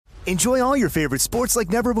Enjoy all your favorite sports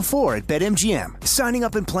like never before at BetMGM. Signing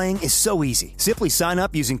up and playing is so easy. Simply sign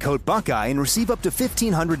up using code Buckeye and receive up to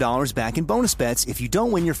 $1,500 back in bonus bets if you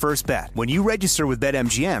don't win your first bet. When you register with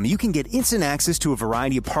BetMGM, you can get instant access to a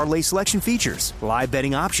variety of parlay selection features, live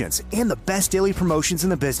betting options, and the best daily promotions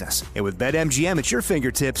in the business. And with BetMGM at your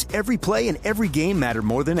fingertips, every play and every game matter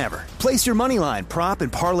more than ever. Place your moneyline, prop,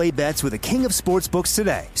 and parlay bets with the king of sportsbooks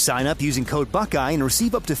today. Sign up using code Buckeye and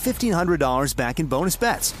receive up to $1,500 back in bonus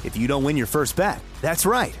bets if you don't win your first bet. That's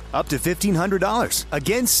right, up to $1,500.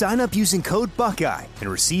 Again, sign up using code Buckeye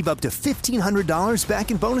and receive up to $1,500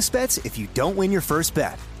 back in bonus bets if you don't win your first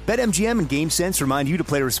bet. BetMGM and GameSense remind you to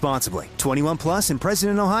play responsibly. 21 plus and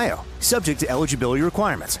present in Ohio. Subject to eligibility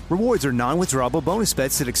requirements. Rewards are non-withdrawable bonus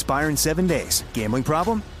bets that expire in 7 days. Gambling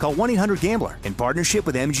problem? Call 1-800-GAMBLER in partnership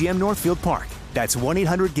with MGM Northfield Park. That's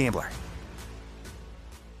 1-800-GAMBLER.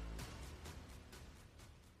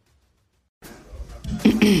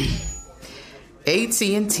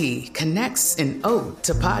 AT&T connects an ode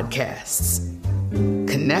to podcasts.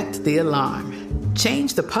 Connect the alarm.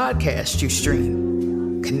 Change the podcast you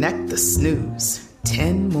stream. Connect the snooze.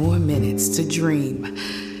 10 more minutes to dream.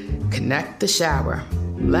 Connect the shower.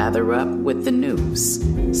 Lather up with the news.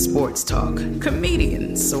 Sports talk,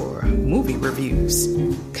 comedians, or movie reviews.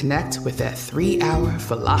 Connect with that 3-hour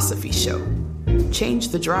philosophy show. Change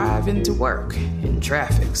the drive into work in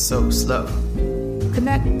traffic so slow.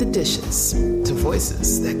 Connect the dishes to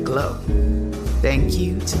voices that glow. Thank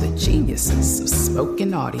you to the geniuses of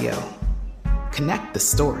spoken audio. Connect the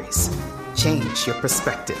stories. Change your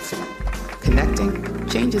perspective. Connecting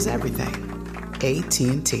changes everything.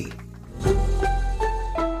 AT&T.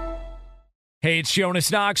 Hey, it's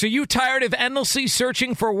Jonas Knox. Are you tired of endlessly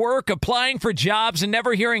searching for work, applying for jobs, and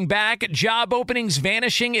never hearing back? Job openings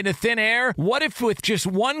vanishing into thin air? What if with just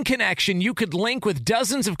one connection, you could link with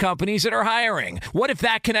dozens of companies that are hiring? What if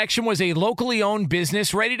that connection was a locally owned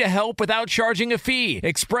business ready to help without charging a fee?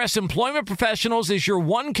 Express Employment Professionals is your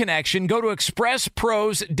one connection. Go to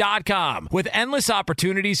expresspros.com. With endless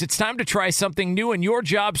opportunities, it's time to try something new in your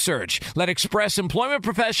job search. Let Express Employment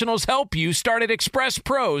Professionals help you. Start at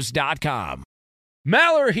expresspros.com.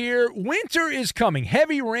 Maller here. Winter is coming.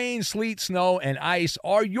 Heavy rain, sleet, snow, and ice.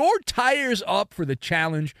 Are your tires up for the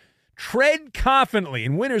challenge? Tread confidently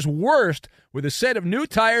in winter's worst with a set of new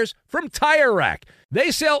tires from Tire Rack.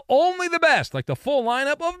 They sell only the best, like the full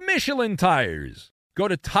lineup of Michelin tires. Go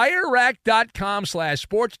to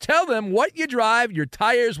TireRack.com/sports. Tell them what you drive. Your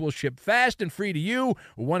tires will ship fast and free to you.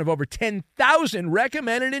 One of over 10,000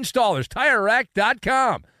 recommended installers.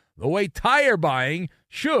 TireRack.com. The way tire buying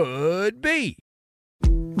should be.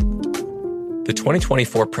 The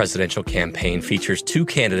 2024 presidential campaign features two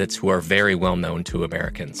candidates who are very well known to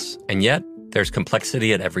Americans. And yet, there's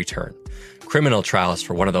complexity at every turn. Criminal trials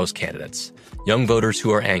for one of those candidates. Young voters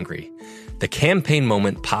who are angry. The Campaign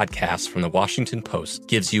Moment podcast from the Washington Post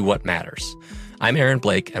gives you what matters. I'm Aaron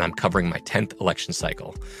Blake, and I'm covering my 10th election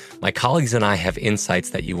cycle. My colleagues and I have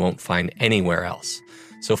insights that you won't find anywhere else.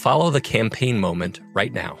 So follow the Campaign Moment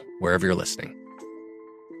right now, wherever you're listening.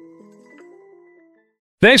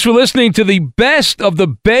 Thanks for listening to the Best of the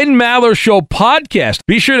Ben Maller Show podcast.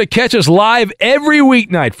 Be sure to catch us live every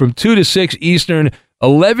weeknight from 2 to 6 Eastern,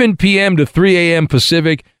 11 p.m. to 3 a.m.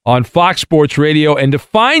 Pacific on Fox Sports Radio. And to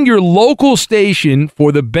find your local station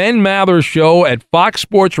for the Ben Maller Show at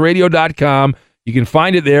foxsportsradio.com, you can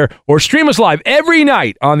find it there, or stream us live every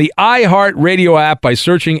night on the iHeartRadio app by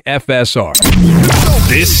searching FSR.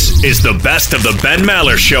 This is the Best of the Ben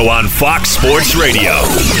Maller Show on Fox Sports Radio.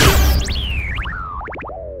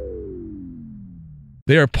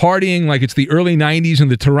 They are partying like it's the early 90s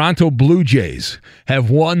and the Toronto Blue Jays have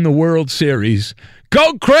won the World Series.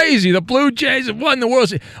 Go crazy. The Blue Jays have won the World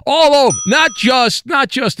Series. All over. Not just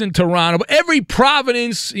in Toronto, but every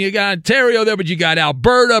province. You got Ontario there, but you got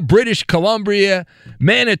Alberta, British Columbia,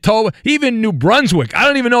 Manitoba, even New Brunswick. I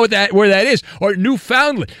don't even know where that is. Or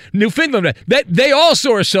Newfoundland. They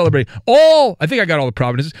also are celebrating. I think I got all the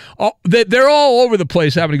provinces. They're all over the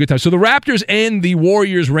place having a good time. So the Raptors end the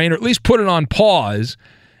Warriors' reign, or at least put it on pause,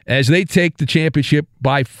 as they take the championship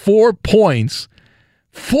by 4 points.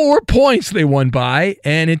 4 points they won by,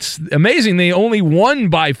 and it's amazing they only won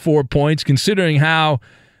by 4 points considering how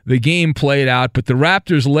the game played out. But the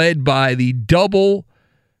Raptors led by the double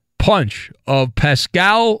punch of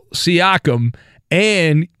Pascal Siakam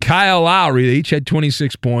and Kyle Lowry. They each had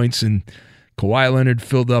 26 points, and Kawhi Leonard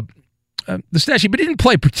filled up the stat sheet, but didn't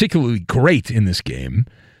play particularly great in this game.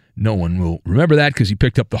 No one will remember that because he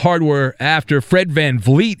picked up the hardware after. Fred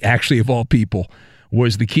VanVleet, actually, of all people,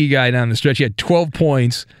 was the key guy down the stretch. He had 12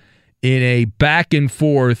 points in a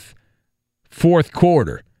back-and-forth fourth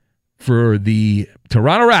quarter. for the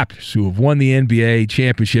Toronto Raptors, who have won the NBA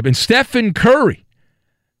championship. And Stephen Curry,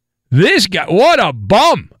 this guy, what a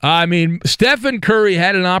bum. I mean, Stephen Curry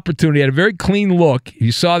had an opportunity, had a very clean look.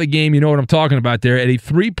 You saw the game, you know what I'm talking about there, at a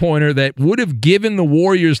three-pointer that would have given the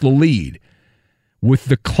Warriors the lead with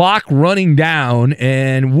the clock running down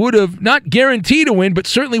and would have not guaranteed a win, but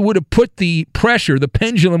certainly would have put the pressure, the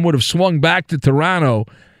pendulum would have swung back to Toronto,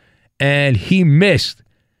 and he missed.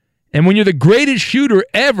 And when you're the greatest shooter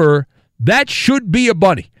ever, that should be a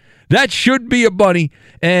bunny. That should be a bunny,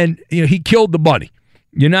 and he killed the bunny.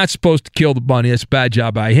 You're not supposed to kill the bunny. That's a bad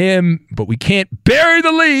job by him, but we can't bury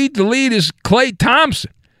the lead. The lead is Klay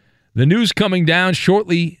Thompson. The news coming down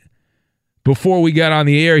shortly before we got on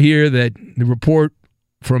the air here that the report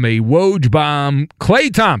from a Woj bomb,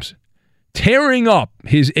 Klay Thompson tearing up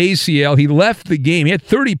his ACL. He left the game. He had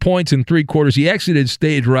 30 points in three quarters. He exited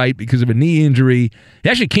stage right because of a knee injury. He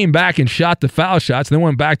actually came back and shot the foul shots and then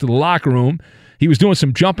went back to the locker room. He was doing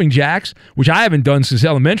some jumping jacks, which I haven't done since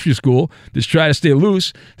elementary school, just try to stay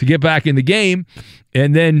loose to get back in the game.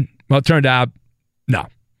 And then, well, it turned out, no.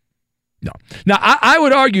 Now, I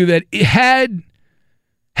would argue that it had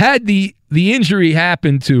the injury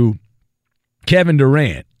happened to Kevin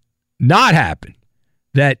Durant not happen,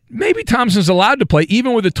 that maybe Thompson's allowed to play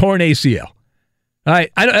even with a torn ACL. All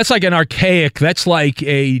right, that's like an archaic, that's like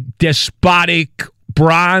a despotic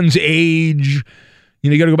Bronze Age,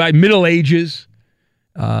 you got to go back Middle Ages.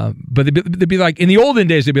 But they'd be like, in the olden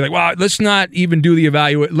days, they'd be like, well, let's not even do the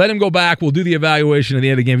evaluation. Let him go back. We'll do the evaluation at the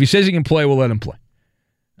end of the game. If he says he can play, we'll let him play.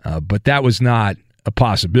 But that was not a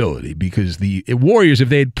possibility because the Warriors, if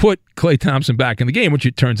they had put Klay Thompson back in the game, which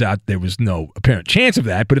it turns out there was no apparent chance of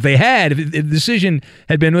that, but if they had, if the decision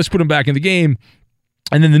had been, let's put him back in the game,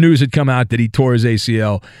 and then the news had come out that he tore his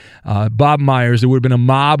ACL, Bob Myers, there would have been a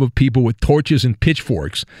mob of people with torches and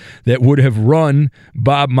pitchforks that would have run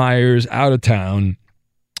Bob Myers out of town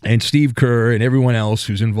and Steve Kerr and everyone else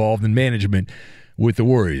who's involved in management with the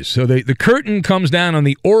Warriors. So the curtain comes down on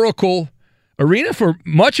the Oracle Arena. For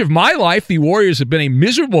much of my life, the Warriors have been a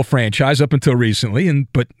miserable franchise up until recently,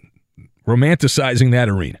 but romanticizing that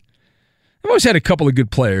arena. I've always had a couple of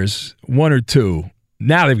good players, one or two.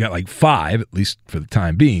 Now they've got like five, at least for the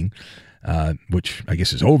time being, which I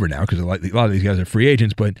guess is over now because a lot of these guys are free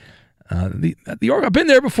agents. But the Oracle, I've been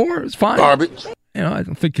there before. It's fine. Garbage. I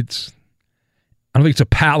don't think it's a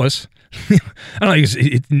palace. I don't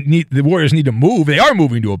think the Warriors need to move. They are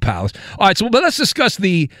moving to a palace. All right, so let's discuss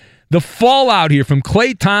the fallout here from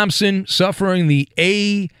Klay Thompson suffering the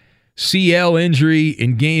ACL injury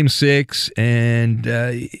in Game 6. And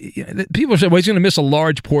people say, well, he's going to miss a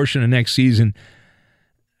large portion of next season.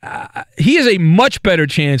 He has a much better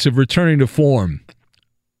chance of returning to form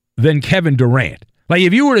than Kevin Durant. Like,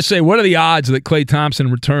 if you were to say, what are the odds that Klay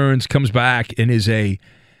Thompson returns, comes back, and is a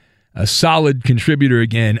solid contributor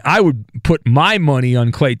again, I would put my money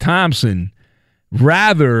on Klay Thompson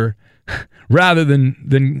rather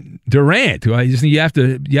than Durant. You have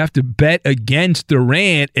to bet against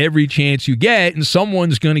Durant every chance you get, and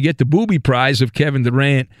someone's going to get the booby prize of Kevin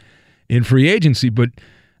Durant in free agency. But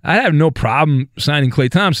I have no problem signing Klay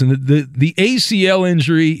Thompson. The ACL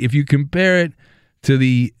injury, if you compare it to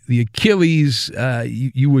the Achilles,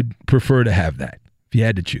 you would prefer to have that if you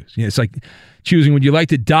had to choose. It's like choosing, would you like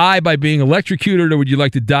to die by being electrocuted or would you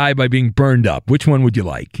like to die by being burned up? Which one would you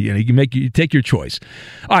like? You take your choice.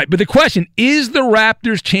 All right, but the question, is the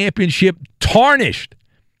Raptors championship tarnished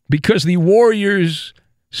because the Warriors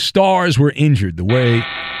stars were injured the way?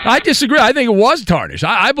 I disagree. I think it was tarnished.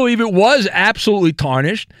 I believe it was absolutely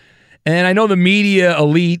tarnished. And I know the media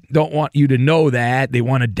elite don't want you to know that. They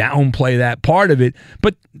want to downplay that part of it.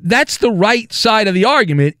 But that's the right side of the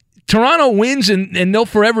argument. Toronto wins, and they'll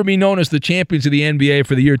forever be known as the champions of the NBA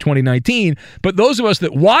for the year 2019. But those of us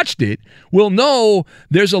that watched it will know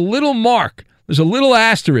there's a little mark, there's a little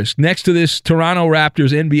asterisk next to this Toronto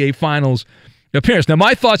Raptors NBA Finals appearance. Now,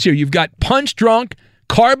 my thoughts here, you've got Punch Drunk,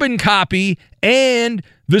 Carbon Copy, and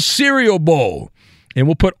the Cereal Bowl. And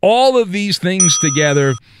we'll put all of these things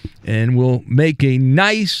together, and we'll make a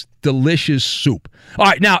nice, delicious soup. All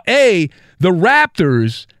right, now, the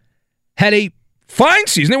Raptors had a fine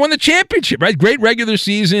season. They won the championship, right? Great regular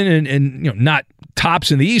season, and not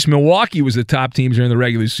tops in the East. Milwaukee was the top teams during the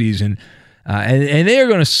regular season, and they are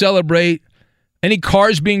going to celebrate. Any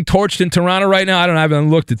cars being torched in Toronto right now? I haven't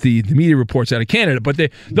looked at the media reports out of Canada, but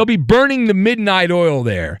they'll be burning the midnight oil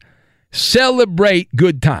there. Celebrate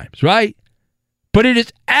good times, right? But it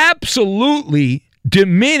is absolutely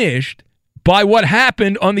diminished by what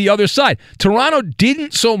happened on the other side. Toronto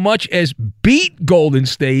didn't so much as beat Golden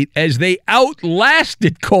State as they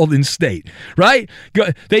outlasted Golden State, right?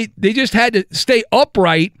 They just had to stay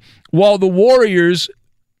upright while the Warriors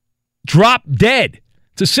dropped dead.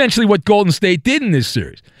 It's essentially what Golden State did in this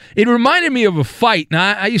series. It reminded me of a fight.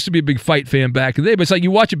 Now, I used to be a big fight fan back in the day, but it's like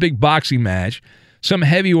you watch a big boxing match, some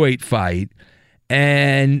heavyweight fight,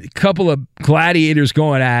 and a couple of gladiators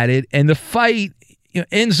going at it, and the fight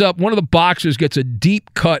ends up, one of the boxers gets a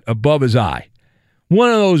deep cut above his eye. One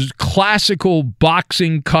of those classical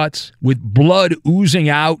boxing cuts with blood oozing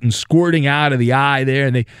out and squirting out of the eye there,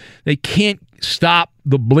 and they can't stop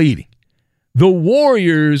the bleeding. The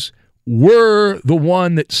Warriors were the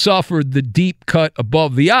one that suffered the deep cut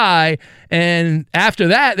above the eye, and after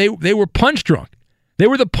that, they were punch drunk. They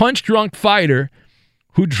were the punch drunk fighter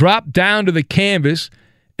who dropped down to the canvas,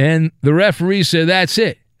 and the referee said, that's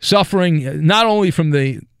it. Suffering not only from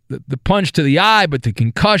the punch to the eye, but the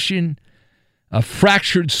concussion, a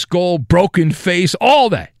fractured skull, broken face, all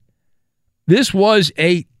that. This was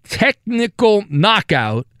a technical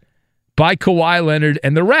knockout by Kawhi Leonard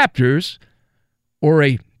and the Raptors, or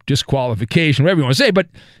a disqualification, whatever you want to say, but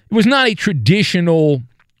it was not a traditional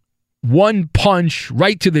one punch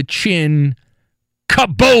right to the chin,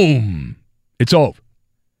 kaboom, it's over.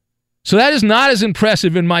 So that is not as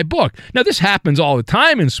impressive in my book. Now, this happens all the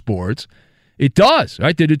time in sports. It does,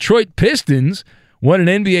 right? The Detroit Pistons won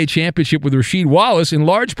an NBA championship with Rasheed Wallace in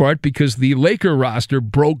large part because the Laker roster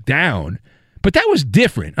broke down. But that was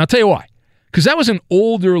different. I'll tell you why. Because that was an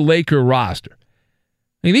older Laker roster.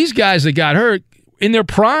 I mean, these guys that got hurt in their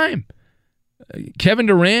prime. Kevin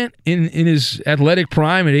Durant in his athletic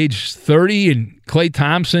prime at age 30 and Klay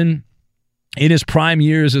Thompson in his prime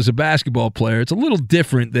years as a basketball player. It's a little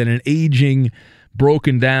different than an aging,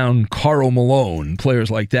 broken down Karl Malone,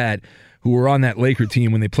 players like that who were on that Laker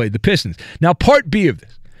team when they played the Pistons. Now, part B of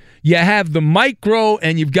this, you have the micro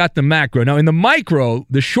and you've got the macro. Now, in the micro,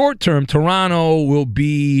 the short term, Toronto will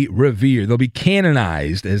be revered. They'll be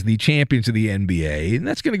canonized as the champions of the NBA, and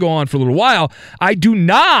that's going to go on for a little while. I do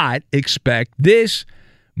not expect this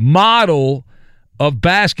model of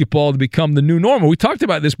basketball to become the new normal. We talked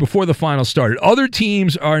about this before the finals started. Other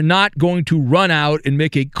teams are not going to run out and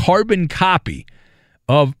make a carbon copy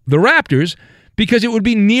of the Raptors because it would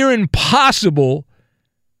be near impossible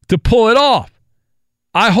to pull it off.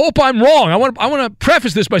 I hope I'm wrong. I want to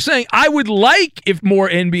preface this by saying I would like if more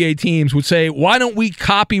NBA teams would say, why don't we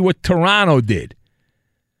copy what Toronto did?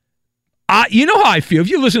 You know how I feel. If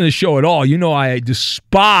you listen to the show at all, you know I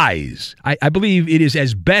despise, I believe it is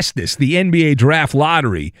asbestos, the NBA draft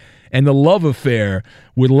lottery and the love affair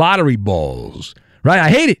with lottery balls. Right? I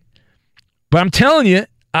hate it. But I'm telling you,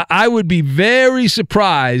 I would be very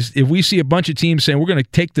surprised if we see a bunch of teams saying we're going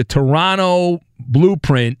to take the Toronto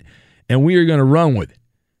blueprint and we are going to run with it.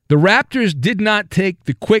 The Raptors did not take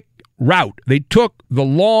the quick route. They took the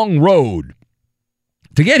long road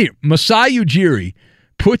to get here. Masai Ujiri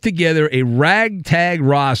put together a ragtag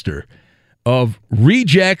roster of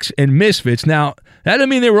rejects and misfits. Now, that doesn't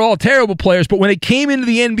mean they were all terrible players, but when they came into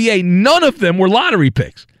the NBA, none of them were lottery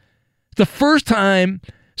picks. It's the first time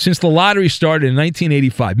since the lottery started in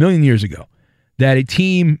 1985, a million years ago, that a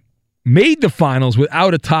team made the finals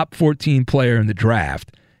without a top 14 player in the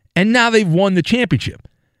draft, and now they've won the championship.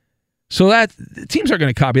 So that teams are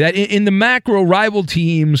going to copy that. In the macro, rival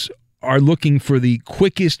teams are looking for the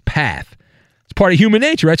quickest path. It's part of human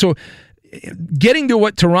nature, right? So getting to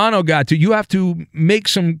what Toronto got to, you have to make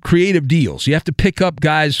some creative deals. You have to pick up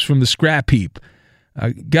guys from the scrap heap,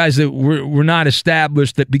 guys that were not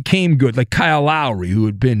established that became good, like Kyle Lowry, who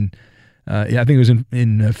had been, I think it was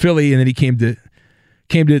in Philly, and then he came to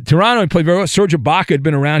Toronto and played very well. Serge Ibaka had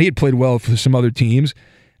been around. He had played well for some other teams.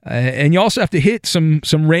 And you also have to hit some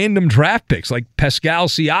random draft picks like Pascal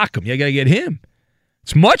Siakam. You got to get him.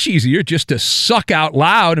 It's much easier just to suck out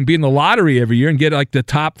loud and be in the lottery every year and get like the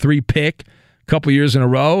top 3 pick a couple years in a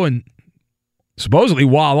row. And supposedly,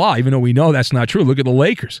 voila, even though we know that's not true. Look at the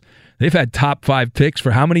Lakers. They've had top 5 picks for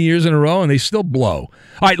how many years in a row, and they still blow. All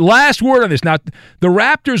right, last word on this. Now, the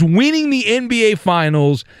Raptors winning the NBA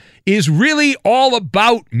Finals is really all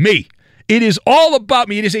about me. It is all about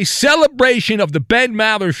me. It is a celebration of the Ben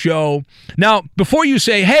Maller Show. Now, before you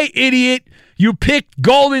say, hey, idiot, you picked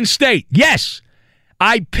Golden State. Yes,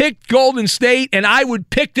 I picked Golden State, and I would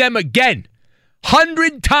pick them again.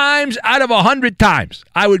 100 times out of 100 times,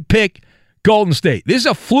 I would pick Golden State. This is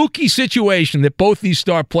a fluky situation that both these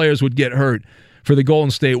star players would get hurt for the Golden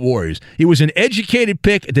State Warriors. It was an educated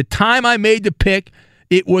pick. At the time I made the pick,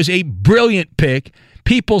 it was a brilliant pick.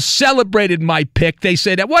 People celebrated my pick. They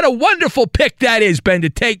said, what a wonderful pick that is, Ben, to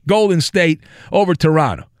take Golden State over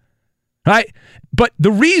Toronto. Right? But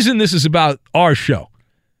the reason this is about our show,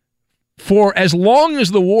 for as long as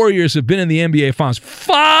the Warriors have been in the NBA Finals,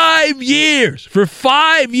 5 years, for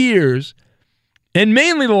 5 years, and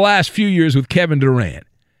mainly the last few years with Kevin Durant,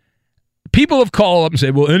 people have called up and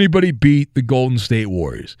said, will anybody beat the Golden State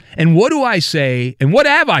Warriors? And what do I say, and what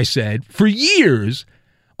have I said for years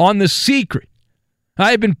on The Secret?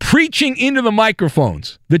 I have been preaching into the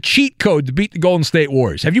microphones the cheat code to beat the Golden State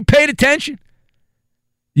Warriors. Have you paid attention?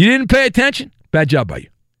 You didn't pay attention? Bad job by you.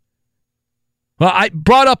 Well, I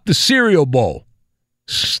brought up the cereal bowl.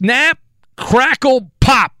 Snap, crackle,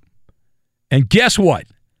 pop. And guess what?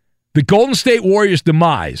 The Golden State Warriors'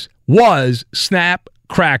 demise was snap,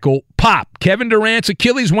 crackle, pop. Kevin Durant's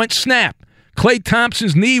Achilles went snap. Klay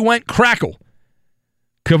Thompson's knee went crackle.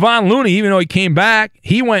 Kevon Looney, even though he came back,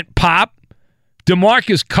 he went pop.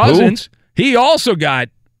 DeMarcus Cousins, he also got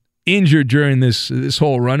injured during this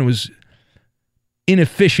whole run. It was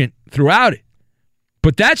inefficient throughout it.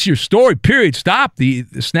 But that's your story, period. Stop. The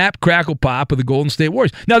snap, crackle, pop of the Golden State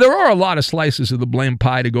Warriors. Now, there are a lot of slices of the blame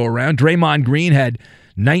pie to go around. Draymond Green had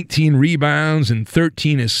 19 rebounds and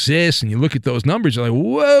 13 assists, and you look at those numbers, you're like,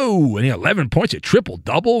 whoa, and he had 11 points, a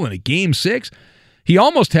triple-double in a Game 6. He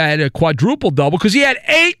almost had a quadruple-double because he had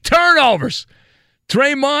 8 turnovers.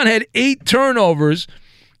 Draymond had 8 turnovers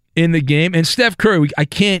in the game, and Steph Curry, I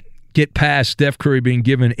can't get past Steph Curry being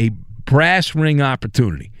given a brass ring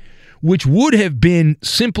opportunity, which would have been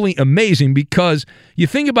simply amazing because you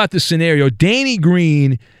think about the scenario, Danny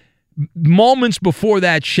Green, moments before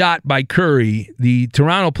that shot by Curry, the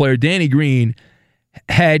Toronto player, Danny Green,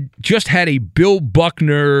 had just had a Bill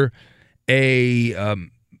Buckner, a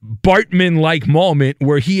Bartman-like moment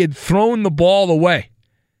where he had thrown the ball away.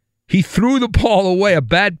 He threw the ball away, a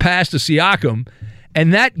bad pass to Siakam,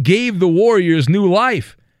 and that gave the Warriors new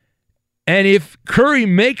life. And if Curry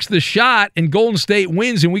makes the shot and Golden State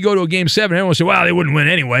wins and we go to a Game 7, everyone will say, well, they wouldn't win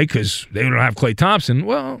anyway because they don't have Klay Thompson.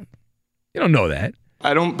 Well, you don't know that.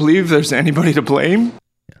 I don't believe there's anybody to blame.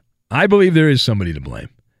 I believe there is somebody to blame.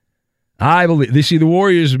 The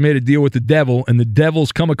Warriors made a deal with the devil, and the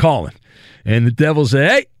devil's come a-calling. And the devil say,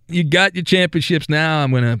 hey, you got your championships now.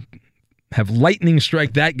 I'm going to have lightning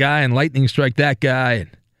strike that guy and lightning strike that guy. And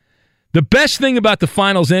the best thing about the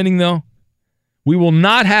finals ending, though, we will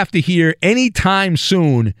not have to hear anytime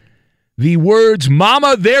soon the words,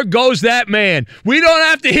 Mama, there goes that man. We don't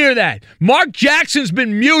have to hear that. Mark Jackson's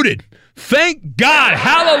been muted. Thank God.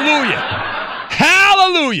 Hallelujah.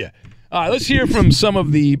 Hallelujah. All right, let's hear from some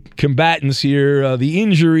of the combatants here. The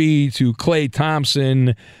injury to Klay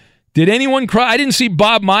Thompson. Did anyone cry? I didn't see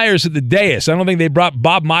Bob Myers at the dais. I don't think they brought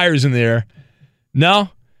Bob Myers in there. No?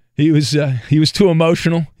 He was too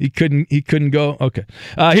emotional. He couldn't go. Okay.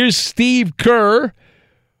 Here's Steve Kerr,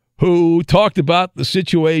 who talked about the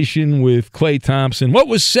situation with Klay Thompson. What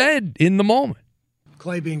was said in the moment?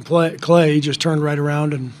 Klay being Klay, he just turned right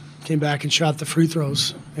around and came back and shot the free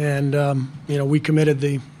throws. And, we committed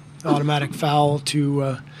the automatic foul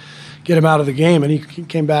to get him out of the game. And he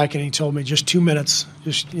came back and he told me just 2 minutes.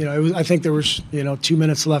 I think there was, 2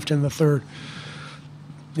 minutes left in the third.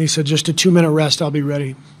 He said, just a 2-minute rest, I'll be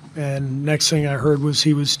ready. And next thing I heard was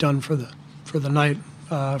he was done for the night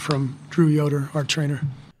from Drew Yoder, our trainer.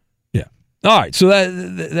 Yeah. All right. So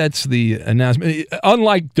that's the announcement.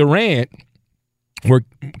 Unlike Durant, where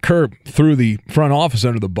Kerr threw the front office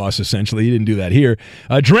under the bus, essentially. He didn't do that here.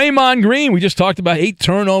 Draymond Green, we just talked about 8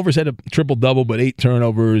 turnovers, had a triple-double, but 8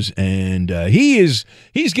 turnovers, and he's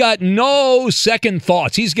got no second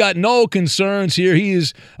thoughts. He's got no concerns here. He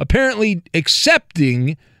is apparently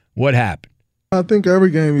accepting what happened. I think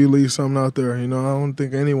every game you leave something out there. I don't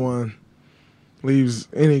think anyone leaves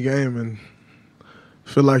any game and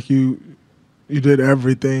feel like you did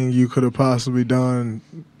everything you could have possibly done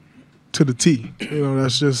to the T.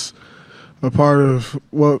 That's just a part of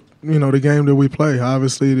what, the game that we play.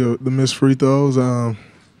 Obviously, the missed free throws,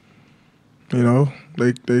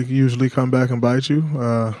 they usually come back and bite you.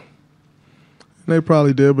 And they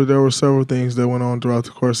probably did, but there were several things that went on throughout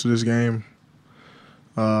the course of this game,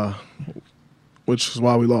 which is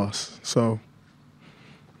why we lost. So,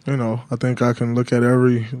 I think I can look at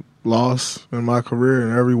every loss in my career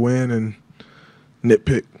and every win and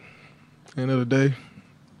nitpick. End of the day,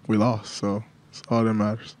 we lost, so it's all that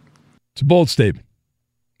matters. It's a bold statement.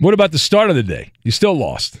 What about the start of the day? You still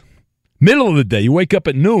lost. Middle of the day, you wake up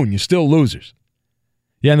at noon, you're still losers.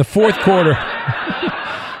 Yeah, in the fourth quarter,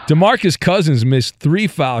 DeMarcus Cousins missed 3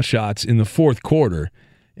 foul shots in the fourth quarter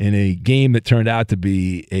in a game that turned out to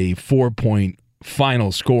be a 4-point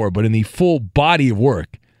final score. But in the full body of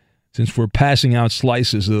work, since we're passing out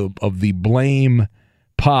slices of the blame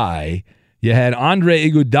pie, you had Andre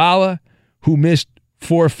Iguodala, who missed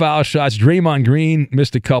 4 foul shots. Draymond Green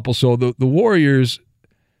missed a couple. So the Warriors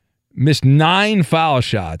missed 9 foul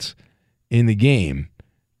shots in the game.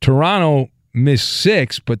 Toronto missed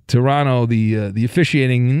 6, but Toronto, the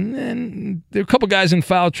officiating, and there are a couple guys in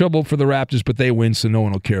foul trouble for the Raptors, but they win, so no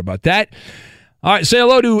one will care about that. All right, say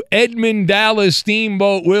hello to Edmund, Dallas,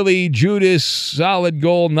 Steamboat, Willie, Judas, Solid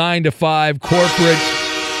Gold, 9-5, Corporate,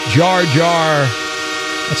 Jar Jar.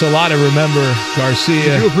 That's a lot to remember,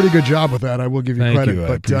 Garcia. You do a pretty good job with that. I will give you credit.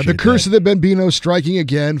 But the curse of the Benbino striking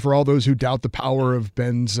again for all those who doubt the power of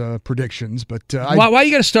Ben's predictions. But why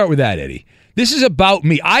you got to start with that, Eddie? This is about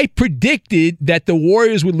me. I predicted that the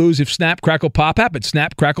Warriors would lose if Snap, Crackle, Pop happened.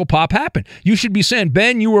 Snap, Crackle, Pop happened. You should be saying,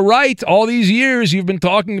 Ben, you were right. All these years you've been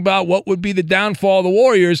talking about what would be the downfall of the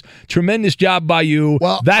Warriors. Tremendous job by you.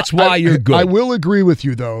 Well, that's why you're good. I will agree with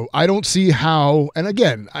you, though. I don't see how, and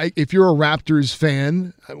again, if you're a Raptors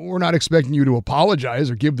fan, we're not expecting you to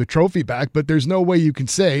apologize or give the trophy back, but there's no way you can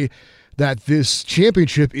say that this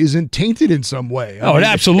championship isn't tainted in some way. It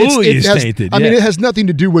absolutely is tainted. I mean, it has nothing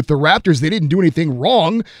to do with the Raptors. They didn't do anything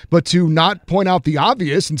wrong, but to not point out the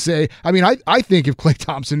obvious and say, I mean, I think if Klay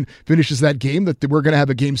Thompson finishes that game, that we're going to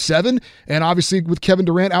have a Game 7, and obviously with Kevin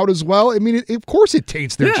Durant out as well, I mean, of course it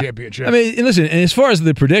taints their championship. I mean, listen, and as far as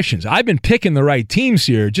the predictions, I've been picking the right teams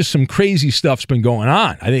here. Just some crazy stuff's been going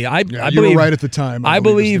on. I think I you believe, were right at the time. I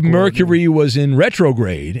believe Mercury was in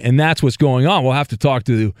retrograde, and that's what's going on. We'll have to talk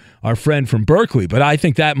to our friend from Berkeley, but I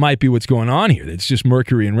think that might be what's going on here. It's just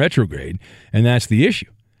Mercury in retrograde, and that's the issue.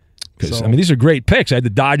 Because, I mean, these are great picks. I had the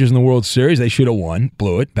Dodgers in the World Series. They should have won.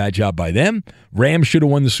 Blew it. Bad job by them. Rams should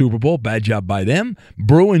have won the Super Bowl. Bad job by them.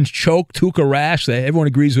 Bruins choked Tuukka Rask. Everyone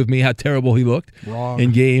agrees with me how terrible he looked. Wrong.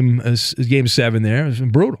 In game 7 there. It was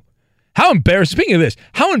brutal. How embarrassing. Speaking of this,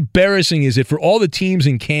 how embarrassing is it for all the teams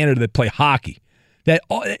in Canada that play hockey?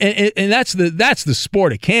 And that's the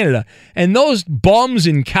sport of Canada. And those bums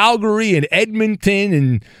in Calgary and Edmonton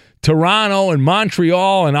and Toronto and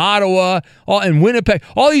Montreal and Ottawa and Winnipeg,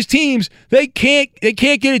 all these teams, they can't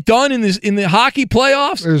get it done in the hockey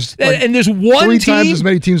playoffs. There's one 3 team, times as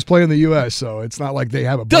many teams play in the U.S., so it's not like they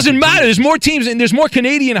have a. Doesn't matter. There's more teams and there's more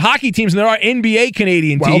Canadian hockey teams than there are NBA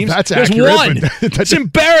Canadian teams. Well, that's there's accurate. one. It's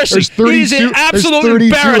embarrassing. It is an absolute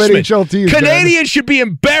embarrassment. NHL teams, Canadians should be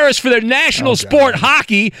embarrassed for their national sport,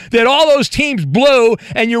 hockey, that all those teams blew,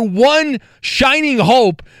 and your one shining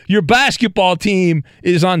hope, your basketball team,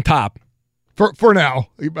 is on top. For now,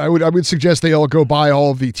 I would suggest they all go buy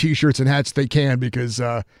all of the T-shirts and hats they can, because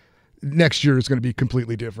next year is going to be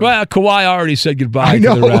completely different. Well, Kawhi already said goodbye to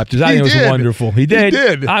the Raptors. I think it was wonderful. He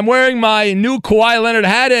did. I'm wearing my new Kawhi Leonard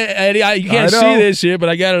hat, Eddie. You can't see this here, but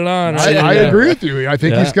I got it on. I agree with you. I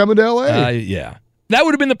think he's coming to L.A. Yeah. That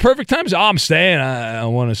would have been the perfect time. So, I'm staying. I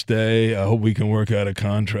want to stay. I hope we can work out a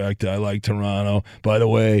contract. I like Toronto. By the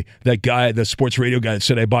way, that guy, the sports radio guy that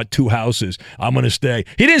said I bought 2 houses, I'm going to stay.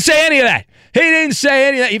 He didn't say any of that.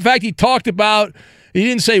 In fact, he talked about, he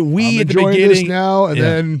didn't say we at the beginning. This now,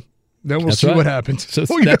 and then we'll see what happens. So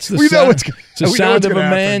that's the sound of a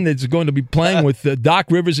man that's going to be playing with Doc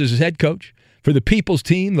Rivers as his head coach for the people's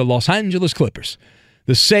team, the Los Angeles Clippers.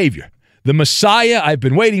 The savior. The Messiah I've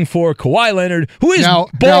been waiting for, Kawhi Leonard, who is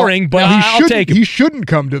boring, but I'll take him. He shouldn't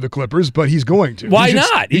come to the Clippers, but he's going to. Why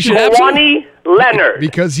not? He should absolutely. Leonard.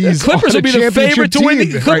 Because he's the Clippers will be the favorite to win.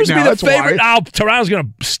 The Clippers will be the favorite. Why. Toronto's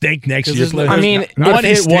going to stink next year. I mean,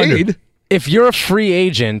 one-hit wonder. If you're a free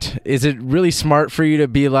agent, is it really smart for you to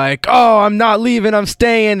be like, "Oh, I'm not leaving, I'm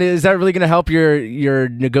staying"? Is that really going to help your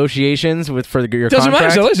negotiations for your doesn't contract?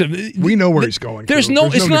 matter. So listen, we know where he's going. It's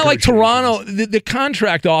not like Toronto. The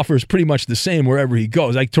contract offer is pretty much the same wherever he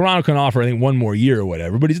goes. Like Toronto can offer, I think, 1 more year or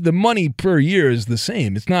whatever, but the money per year is the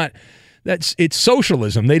same. It's not. It's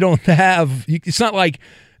socialism. They don't have. It's not like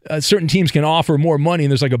certain teams can offer more money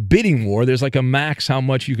and there's like a bidding war. There's like a max how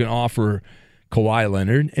much you can offer Kawhi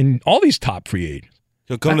Leonard and all these top free agents.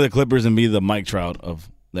 He'll come to the Clippers and be the Mike Trout of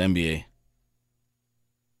the NBA.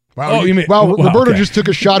 Wow, Roberto just took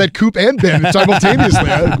a shot at Coop and Ben simultaneously.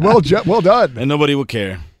 Well done. And nobody will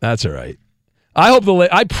care. That's all right.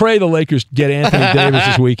 I pray the Lakers get Anthony Davis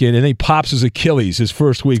this weekend and he pops his Achilles his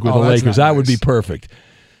first week with the Lakers. That would be perfect.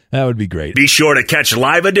 That would be great. Be sure to catch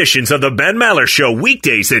live editions of the Ben Maller Show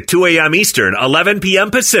weekdays at 2 a.m. Eastern, 11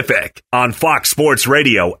 p.m. Pacific on Fox Sports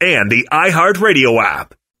Radio and the iHeartRadio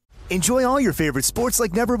app. Enjoy all your favorite sports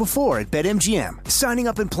like never before at BetMGM. Signing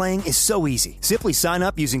up and playing is so easy. Simply sign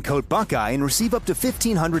up using code Buckeye and receive up to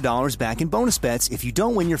 $1,500 back in bonus bets if you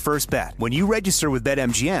don't win your first bet. When you register with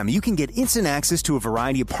BetMGM, you can get instant access to a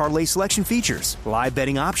variety of parlay selection features, live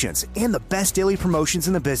betting options, and the best daily promotions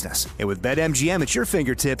in the business. And with BetMGM at your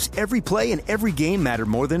fingertips, every play and every game matter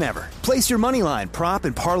more than ever. Place your moneyline, prop,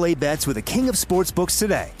 and parlay bets with the king of sportsbooks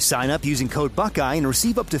today. Sign up using code Buckeye and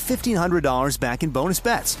receive up to $1,500 back in bonus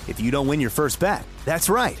bets. If you don't win your first bet. That's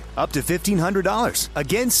right, up to $1,500.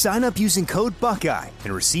 Again, sign up using code Buckeye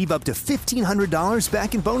and receive up to $1,500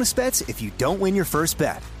 back in bonus bets if you don't win your first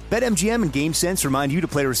bet. BetMGM and GameSense remind you to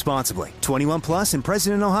play responsibly. 21 plus and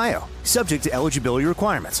present in Ohio. Subject to eligibility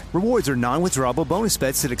requirements. Rewards are non-withdrawable bonus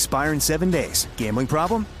bets that expire in 7 days. Gambling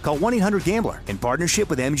problem? Call 1-800-GAMBLER in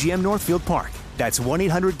partnership with MGM Northfield Park. That's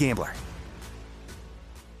 1-800-GAMBLER.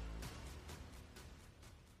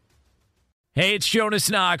 Hey, it's Jonas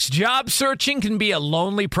Knox. Job searching can be a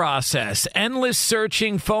lonely process. Endless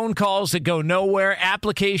searching, phone calls that go nowhere,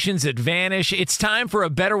 applications that vanish. It's time for a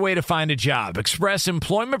better way to find a job. Express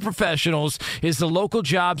Employment Professionals is the local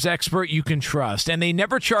jobs expert you can trust, and they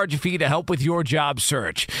never charge a fee to help with your job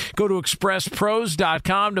search. Go to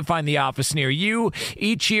expresspros.com to find the office near you.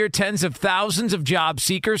 Each year, tens of thousands of job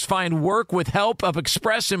seekers find work with help of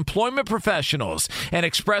Express Employment Professionals, and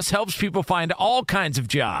Express helps people find all kinds of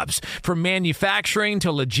jobs, from manufacturing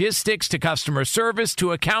to logistics to customer service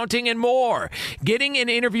to accounting and more. Getting an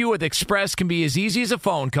interview with Express can be as easy as a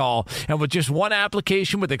phone call, and with just one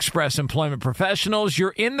application with Express Employment Professionals,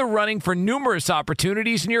 you're in the running for numerous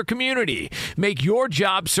opportunities in your community. Make your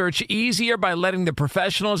job search easier by letting the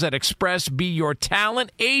professionals at Express be your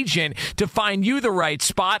talent agent to find you the right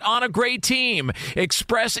spot on a great team.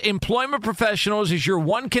 Express Employment Professionals is your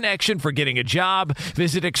one connection for getting a job.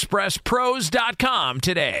 Visit expresspros.com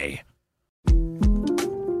today.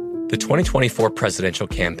 The 2024 presidential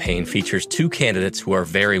campaign features two candidates who are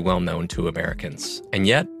very well known to Americans. And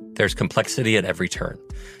yet, there's complexity at every turn.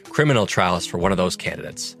 Criminal trials for one of those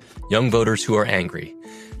candidates. Young voters who are angry.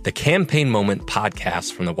 The Campaign Moment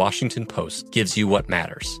podcast from the Washington Post gives you what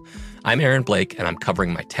matters. I'm Aaron Blake, and I'm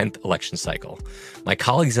covering my 10th election cycle. My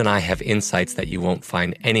colleagues and I have insights that you won't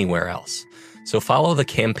find anywhere else. So follow the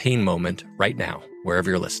Campaign Moment right now, wherever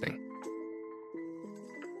you're listening.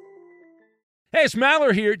 Hey, it's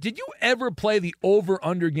Maller here. Did you ever play the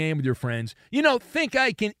over-under game with your friends? You know, think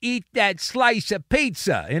I can eat that slice of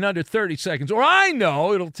pizza in under 30 seconds. Or I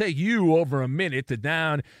know it'll take you over a minute to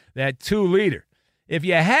down that 2-liter. If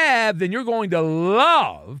you have, then you're going to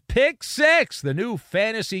love Pick Six, the new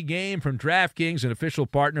fantasy game from DraftKings, an official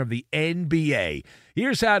partner of the NBA.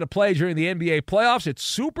 Here's how to play during the NBA playoffs. It's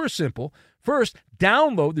super simple. First,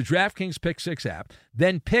 download the DraftKings Pick Six app,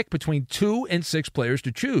 then pick between 2 and 6 players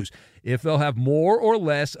to choose if they'll have more or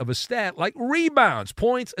less of a stat like rebounds,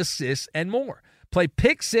 points, assists, and more. Play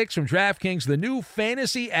Pick Six from DraftKings, the new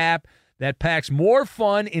fantasy app that packs more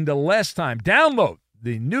fun into less time. Download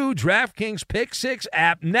the new DraftKings Pick Six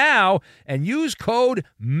app now and use code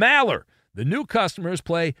MALLER. The new customers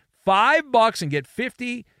play $5 and get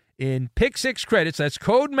 $50 in Pick Six credits. That's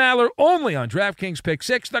code MALLER only on DraftKings Pick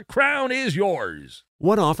Six. The crown is yours.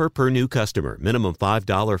 One offer per new customer. Minimum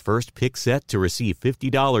 $5 first pick set to receive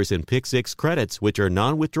 $50 in Pick Six credits, which are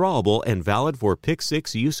non-withdrawable and valid for Pick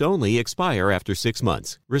Six use only. Expire after 6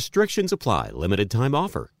 months. Restrictions apply. Limited time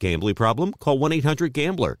offer. Gambling problem? Call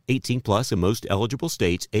 1-800-GAMBLER. 18 plus in most eligible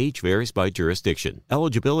states. Age varies by jurisdiction.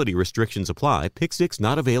 Eligibility restrictions apply. Pick Six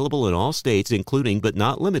not available in all states, including but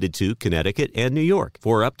not limited to Connecticut and New York.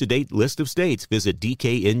 For up-to-date list of states, visit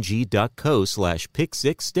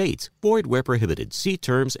dkng.co/pick6states. Void where prohibited. See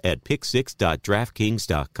terms at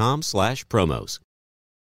pick6.draftkings.com/promos.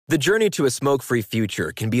 The journey to a smoke-free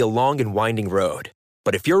future can be a long and winding road.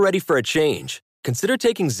 But if you're ready for a change, consider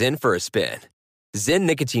taking Zyn for a spin. Zyn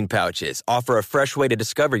nicotine pouches offer a fresh way to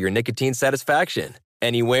discover your nicotine satisfaction.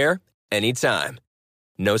 Anywhere, anytime.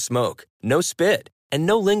 No smoke, no spit, and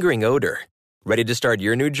no lingering odor. Ready to start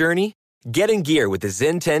your new journey? Get in gear with the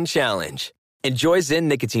Zyn 10 Challenge. Enjoy Zyn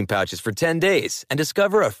nicotine pouches for 10 days and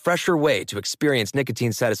discover a fresher way to experience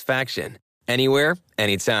nicotine satisfaction. Anywhere,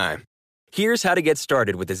 anytime. Here's how to get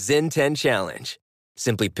started with the Zyn 10 Challenge.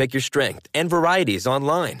 Simply pick your strength and varieties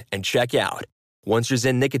online and check out. Once your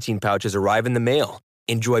Zyn nicotine pouches arrive in the mail,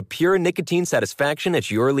 enjoy pure nicotine satisfaction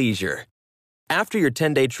at your leisure. After your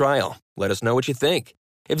 10-day trial, let us know what you think.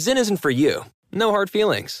 If Zyn isn't for you, no hard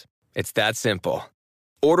feelings. It's that simple.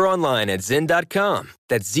 Order online at Zyn.com,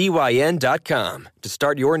 that's ZYN.com, to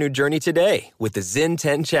start your new journey today with the Zyn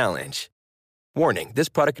 10 Challenge. Warning, this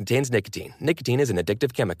product contains nicotine. Nicotine is an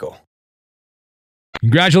addictive chemical.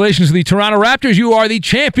 Congratulations to the Toronto Raptors. You are the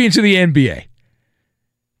champions of the NBA.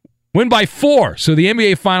 Win by 4. So the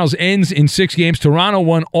NBA Finals ends in 6 games. Toronto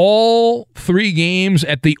won all 3 games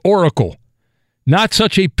at the Oracle. Not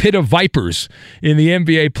such a pit of vipers in the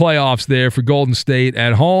NBA playoffs there for Golden State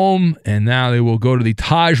at home. And now they will go to the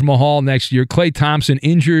Taj Mahal next year. Klay Thompson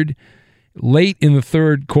injured late in the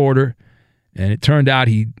third quarter. And it turned out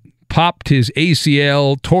he popped his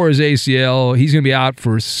ACL, tore his ACL. He's going to be out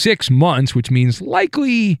for 6 months, which means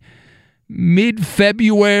likely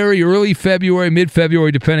mid-February, early February,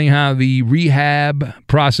 mid-February, depending how the rehab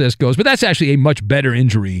process goes. But that's actually a much better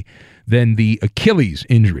injury than the Achilles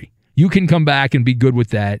injury. You can come back and be good with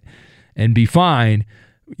that and be fine.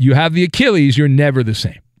 You have the Achilles, you're never the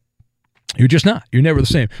same. You're just not. You're never the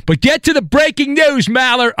same. But get to the breaking news,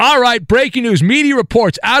 Maller. All right, breaking news. Media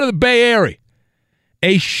reports out of the Bay Area.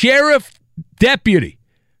 A sheriff deputy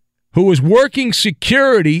who was working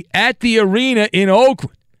security at the arena in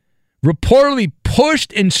Oakland reportedly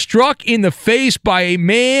pushed and struck in the face by a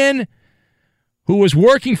man who was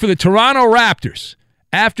working for the Toronto Raptors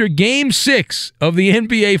after Game 6 of the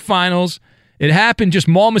NBA Finals. It happened just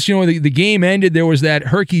moments, the game ended. There was that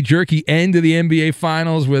herky-jerky end of the NBA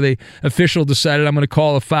Finals where the official decided, I'm going to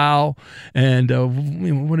call a foul. And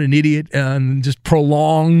what an idiot. And just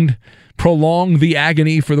prolonged the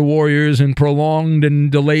agony for the Warriors and prolonged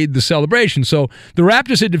and delayed the celebration. So the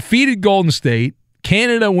Raptors had defeated Golden State.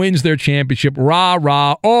 Canada wins their championship. Rah,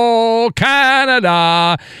 rah, oh,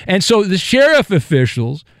 Canada. And so the sheriff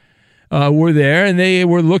officials were there, and they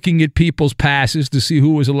were looking at people's passes to see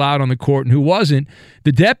who was allowed on the court and who wasn't.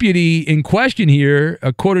 The deputy in question here,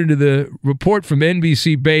 according to the report from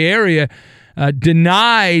NBC Bay Area,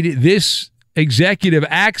 denied this executive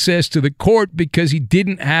access to the court because he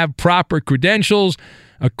didn't have proper credentials.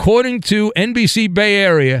 According to NBC Bay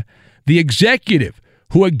Area, the executive,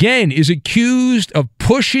 who again is accused of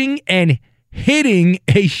pushing and hitting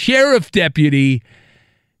a sheriff deputy,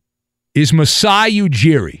 is Masai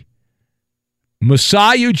Ujiri.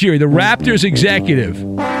 Masai Ujiri, the Raptors executive.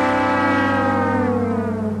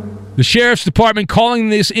 The sheriff's department calling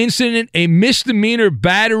this incident a misdemeanor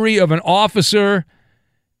battery of an officer,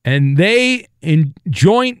 and they, in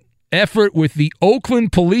joint effort with the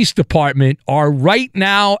Oakland Police Department, are right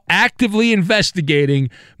now actively investigating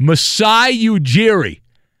Masai Ujiri.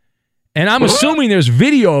 And I'm assuming there's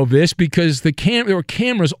video of this because there were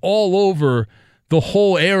cameras all over the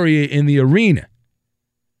whole area in the arena.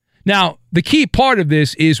 Now, the key part of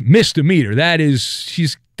this is misdemeanor. That is, she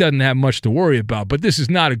doesn't have much to worry about, but this is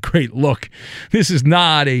not a great look. This is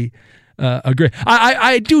not a great...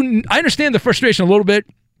 I understand the frustration a little bit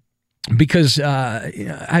because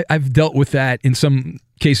I've dealt with that in some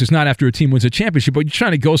cases, not after a team wins a championship, but you're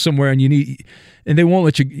trying to go somewhere and they won't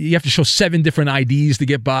let you have to show 7 different IDs to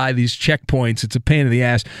get by these checkpoints. It's a pain in the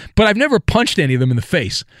ass. But I've never punched any of them in the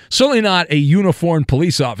face. Certainly not a uniformed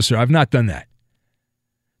police officer. I've not done that.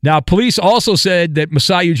 Now, police also said that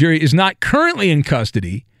Masai Ujiri is not currently in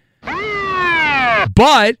custody,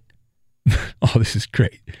 but, oh, this is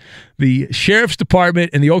great. The Sheriff's Department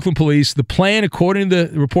and the Oakland Police, the plan, according to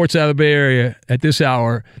the reports out of the Bay Area at this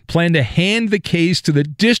hour, plan to hand the case to the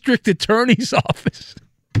District Attorney's Office.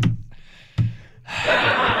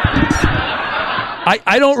 I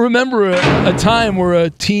don't remember a time where a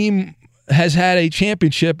team has had a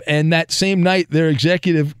championship and that same night their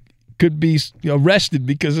executive could be arrested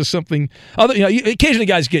because of something other. Occasionally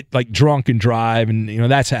guys get like drunk and drive, and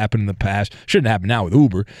that's happened in the past. Shouldn't happen now with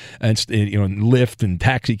Uber and Lyft and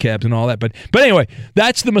taxi cabs and all that. But anyway,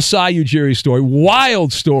 that's the Masai Ujiri story.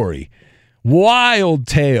 Wild story, wild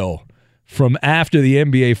tale from after the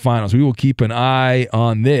NBA Finals. We will keep an eye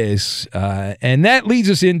on this, and that leads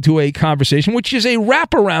us into a conversation, which is a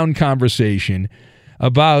wraparound conversation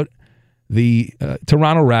about the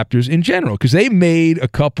Toronto Raptors in general, because they made a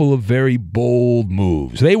couple of very bold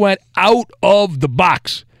moves. They went out of the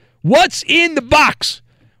box. What's in the box?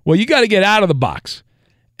 Well, you got to get out of the box.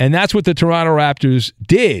 And that's what the Toronto Raptors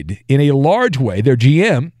did in a large way. Their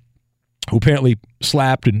GM, who apparently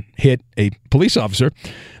slapped and hit a police officer,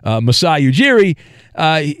 Masai Ujiri,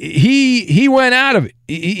 he went out of it.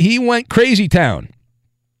 He went crazy town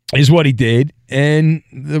is what he did. And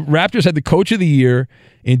the Raptors had the coach of the year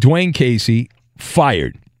in Dwayne Casey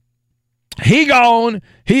fired. He gone.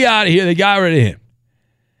 He out of here. They got rid of him.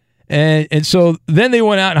 And so then they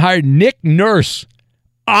went out and hired Nick Nurse,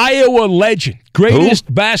 Iowa legend,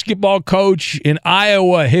 greatest basketball coach in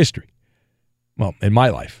Iowa history. Well, in my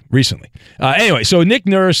life, recently. Anyway, so Nick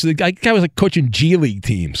Nurse, the guy was like coaching G League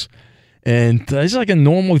teams. And he's like a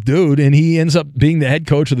normal dude, and he ends up being the head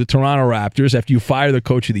coach of the Toronto Raptors after you fire the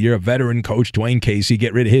coach of the year, a veteran coach, Dwayne Casey,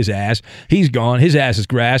 get rid of his ass. He's gone. His ass is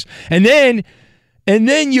grass. And then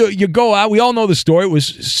you go out. We all know the story. It was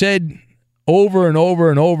said over and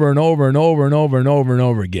over and over and over and over and over and over and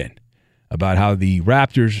over again about how the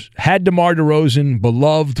Raptors had DeMar DeRozan,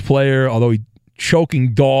 beloved player, although he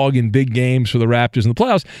choking dog in big games for the Raptors in the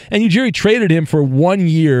playoffs, and Ujiri traded him for 1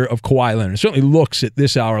 year of Kawhi Leonard. It certainly looks at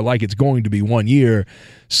this hour like it's going to be 1 year.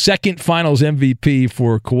 Second Finals MVP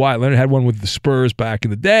for Kawhi Leonard. Had one with the Spurs back in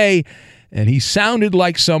the day. And he sounded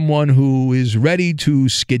like someone who is ready to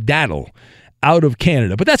skedaddle out of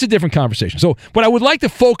Canada. But that's a different conversation. So what I would like to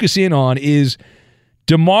focus in on is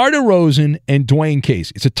DeMar DeRozan and Dwayne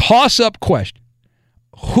Casey. It's a toss-up question.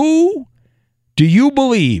 Who do you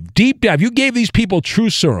believe, deep down, if you gave these people true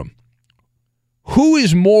serum, who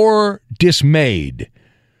is more dismayed?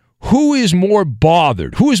 Who is more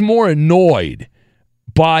bothered? Who is more annoyed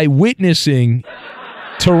by witnessing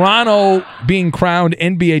Toronto being crowned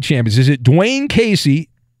NBA champions? Is it Dwayne Casey,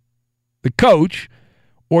 the coach,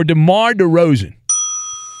 or DeMar DeRozan?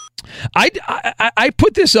 I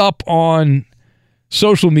put this up on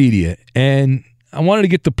social media, and I wanted to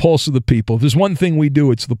get the pulse of the people. If there's one thing we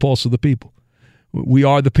do, it's the pulse of the people. We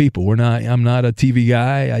are the people. I'm not a TV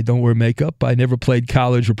guy. I don't wear makeup. I never played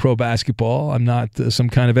college or pro basketball. I'm not some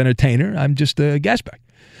kind of entertainer. I'm just a gas bag.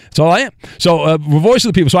 That's all I am. So, voice of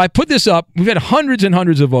the people. So I put this up. We've had hundreds and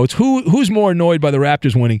hundreds of votes. Who's more annoyed by the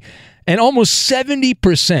Raptors winning? And almost 70%,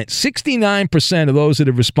 69% of those that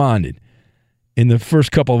have responded in the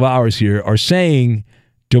first couple of hours here are saying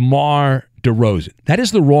DeMar DeRozan. That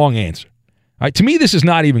is the wrong answer. All right, to me, this is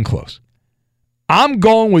not even close. I'm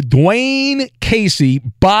going with Dwayne Casey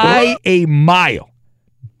by a mile.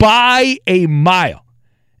 By a mile.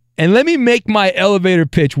 And let me make my elevator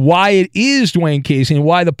pitch why it is Dwayne Casey and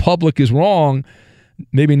why the public is wrong.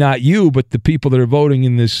 Maybe not you, but the people that are voting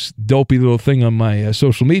in this dopey little thing on my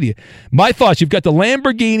social media. My thoughts, you've got the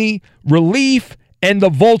Lamborghini, Relief, and the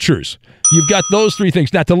Vultures. You've got those three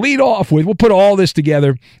things. Now, to lead off with, we'll put all this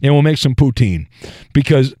together and we'll make some poutine.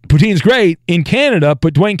 Because poutine's great in Canada,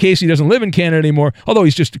 but Dwayne Casey doesn't live in Canada anymore, although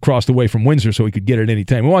he's just across the way from Windsor, so he could get it any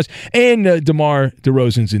time he wants. And DeMar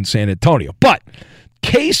DeRozan's in San Antonio. But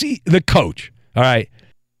Casey, the coach, all right,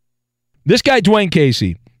 this guy, Dwayne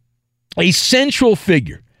Casey, a central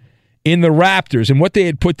figure in the Raptors and what they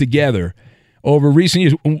had put together over recent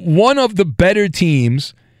years. One of the better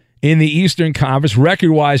teams in the Eastern Conference,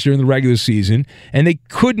 record-wise during the regular season, and they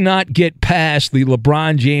could not get past the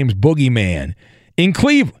LeBron James boogeyman in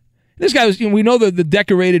Cleveland. This guy was, we know the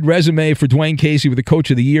decorated resume for Dwayne Casey with the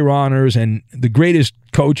Coach of the Year honors and the greatest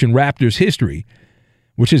coach in Raptors history,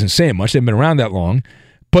 which isn't saying much. They haven't been around that long.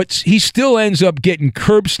 But he still ends up getting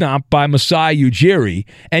curb stomped by Masai Ujiri,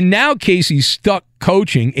 and now Casey's stuck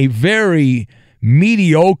coaching a very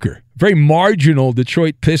mediocre, very marginal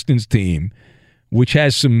Detroit Pistons team, which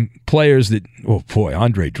has some players that, oh boy,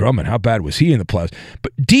 Andre Drummond, how bad was he in the playoffs?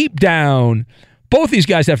 But deep down, both these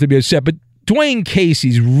guys have to be upset, but Dwayne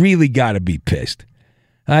Casey's really got to be pissed.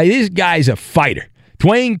 This guy's a fighter.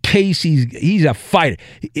 Dwayne Casey's, he's a fighter.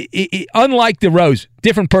 Unlike DeRozan,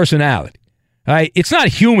 different personality. It's not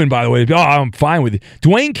human, by the way. Oh, I'm fine with it.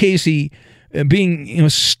 Dwayne Casey being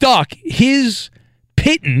stuck, his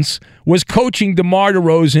pittance was coaching DeMar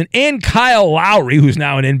DeRozan and Kyle Lowry, who's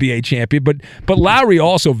now an NBA champion. But Lowry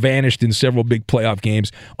also vanished in several big playoff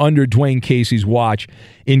games under Dwayne Casey's watch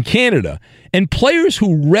in Canada. And players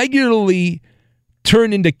who regularly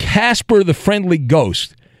turned into Casper the Friendly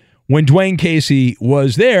Ghost when Dwayne Casey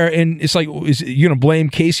was there. And it's like, is you going to blame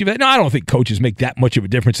Casey for that? No, I don't think coaches make that much of a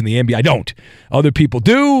difference in the NBA. I don't. Other people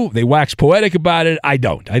do. They wax poetic about it. I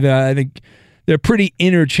don't. I think they're pretty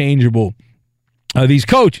interchangeable, these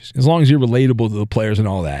coaches, as long as you're relatable to the players and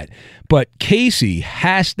all that. But Casey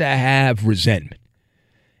has to have resentment.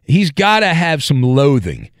 He's got to have some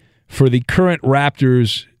loathing for the current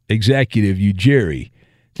Raptors executive, Ujiri,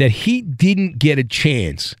 that he didn't get a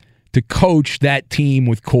chance to coach that team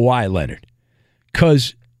with Kawhi Leonard.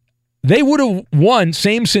 Because they would have won,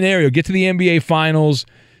 same scenario, get to the NBA Finals,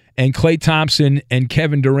 and Klay Thompson and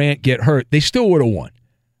Kevin Durant get hurt. They still would have won.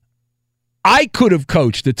 I could have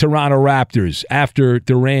coached the Toronto Raptors after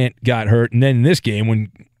Durant got hurt, and then in this game, when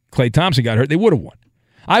Klay Thompson got hurt, they would have won.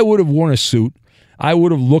 I would have worn a suit. I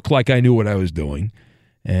would have looked like I knew what I was doing,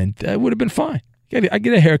 and it would have been fine. I'd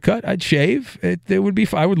get a haircut. I'd shave. It would be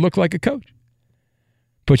fine. I would look like a coach.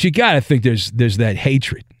 But you got to think there's that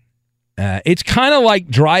hatred. It's kind of like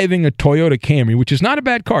driving a Toyota Camry, which is not a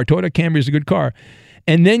bad car. Toyota Camry is a good car.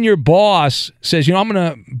 And then your boss says, I'm going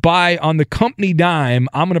to buy on the company dime,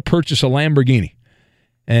 I'm going to purchase a Lamborghini.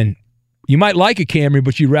 And you might like a Camry,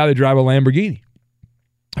 but you'd rather drive a Lamborghini.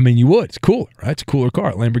 I mean, you would. It's cooler, right? It's a cooler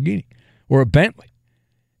car, a Lamborghini or a Bentley.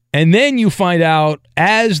 And then you find out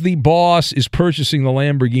as the boss is purchasing the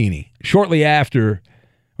Lamborghini, shortly after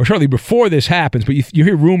or shortly before this happens, but you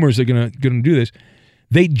hear rumors they're going to do this,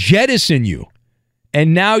 they jettison you.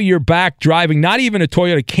 And now you're back driving not even a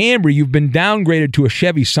Toyota Camry. You've been downgraded to a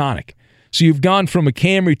Chevy Sonic. So you've gone from a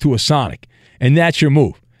Camry to a Sonic. And that's your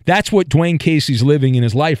move. That's what Dwayne Casey's living in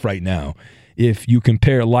his life right now, if you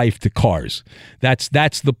compare life to cars. That's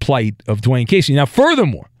the plight of Dwayne Casey. Now,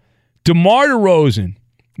 furthermore, DeMar DeRozan,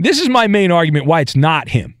 this is my main argument why it's not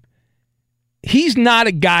him. He's not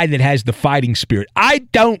a guy that has the fighting spirit. I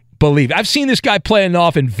don't believe it. I've seen this guy playing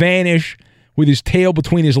off and vanish with his tail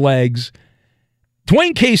between his legs.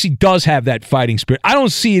 Dwayne Casey does have that fighting spirit. I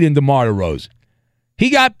don't see it in DeMar DeRozan. He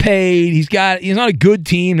got paid. He's not a good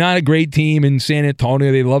team, not a great team in San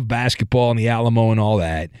Antonio. They love basketball and the Alamo and all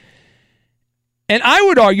that. And I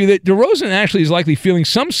would argue that DeRozan actually is likely feeling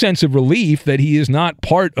some sense of relief that he is not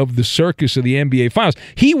part of the circus of the NBA Finals.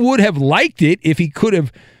 He would have liked it if he could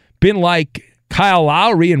have been like Kyle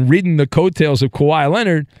Lowry and ridden the coattails of Kawhi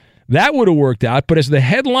Leonard. That would have worked out. But as the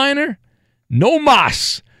headliner, no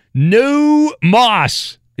mas. No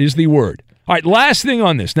mas is the word. All right, last thing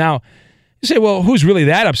on this. Now, you say, well, who's really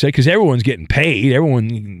that upset? Because everyone's getting paid.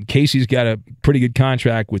 Casey's got a pretty good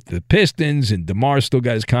contract with the Pistons, and DeMar's still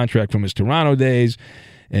got his contract from his Toronto days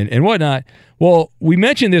and whatnot. Well, we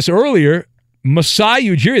mentioned this earlier. Masai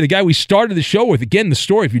Ujiri, the guy we started the show with, again, the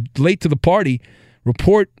story, if you're late to the party,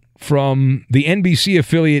 report from the NBC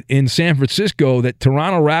affiliate in San Francisco that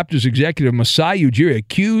Toronto Raptors executive Masai Ujiri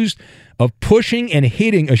accused of pushing and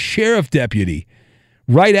hitting a sheriff deputy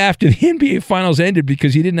right after the NBA Finals ended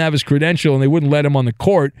because he didn't have his credential and they wouldn't let him on the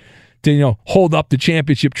court to, hold up the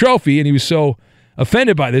championship trophy. And he was so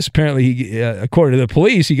offended by this, apparently, he, according to the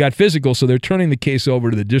police, he got physical, so they're turning the case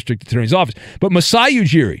over to the district attorney's office. But Masai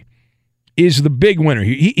Ujiri is the big winner.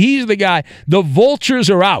 He's the guy. The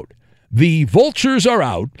vultures are out. The vultures are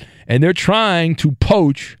out, and they're trying to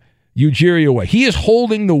poach Ujiri away. He is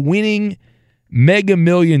holding the winning Mega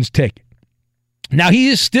Millions ticket. Now, he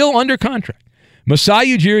is still under contract.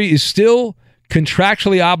 Masai Ujiri is still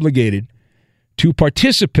contractually obligated to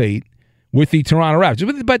participate with the Toronto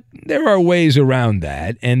Raptors. But there are ways around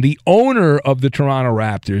that. And the owner of the Toronto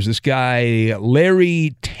Raptors, this guy,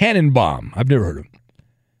 Larry Tannenbaum, I've never heard of him.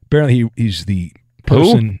 Apparently he's the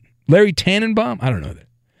person. Who? Larry Tannenbaum? I don't know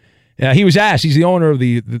that. He was asked, he's the owner of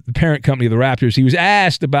the parent company of the Raptors. He was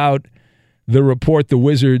asked about the report the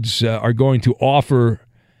Wizards are going to offer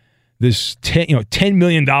this $10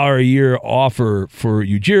 million a year offer for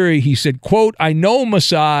Ujiri. He said, quote, "I know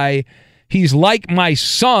Masai. He's like my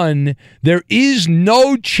son. There is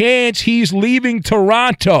no chance he's leaving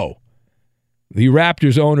Toronto." The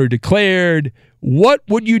Raptors owner declared, "What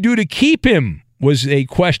would you do to keep him?" was a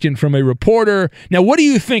question from a reporter. Now, what do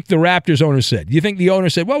you think the Raptors owner said? Do you think the owner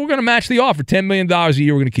said, well, we're going to match the offer, $10 million a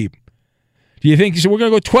year, we're going to keep him? Do you think he said, we're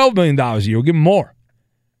going to go $12 million a year, we'll give him more?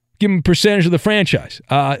 Give him a percentage of the franchise.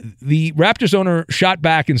 The Raptors owner shot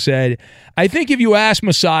back and said, I think if you ask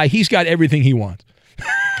Masai, he's got everything he wants.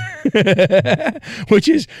 Which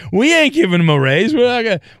is, we ain't giving him a raise.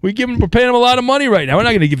 We're paying him a lot of money right now. We're not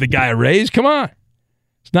going to give the guy a raise. Come on.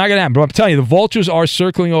 It's not going to happen. But I'm telling you, the vultures are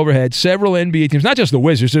circling overhead. Several NBA teams, not just the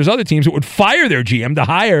Wizards, there's other teams that would fire their GM to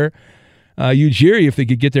hire Ujiri if they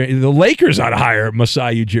could get there. The Lakers ought to hire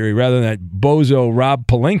Masai Ujiri rather than that bozo Rob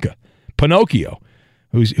Pinocchio,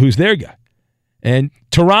 who's their guy. And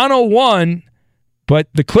Toronto won, but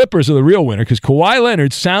the Clippers are the real winner because Kawhi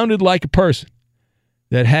Leonard sounded like a person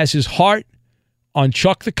that has his heart on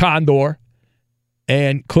Chuck the Condor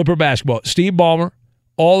and Clipper basketball. Steve Ballmer,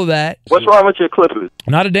 all of that. What's wrong with your Clippers?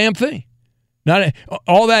 Not a damn thing.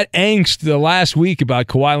 All that angst the last week about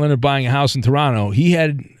Kawhi Leonard buying a house in Toronto. He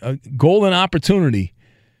had a golden opportunity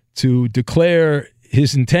to declare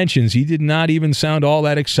his intentions. He did not even sound all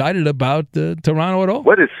that excited about Toronto at all.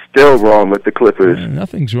 What is still wrong with the Clippers?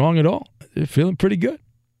 Nothing's wrong at all. They're feeling pretty good.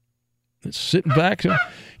 It's sitting back.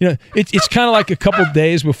 It's kind of like a couple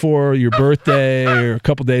days before your birthday or a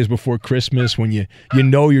couple days before Christmas when you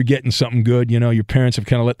know you're getting something good. Your parents have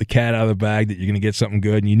kind of let the cat out of the bag that you're going to get something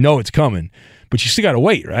good, and you know it's coming, but you still got to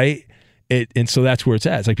wait, right? And so that's where it's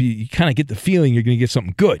at. It's like you kind of get the feeling you're going to get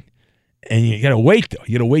something good, and you got to wait, though.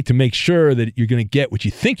 You got to wait to make sure that you're going to get what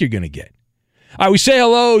you think you're going to get. All right, we say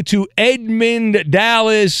hello to Edmund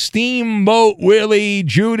Dallas, Steamboat Willie,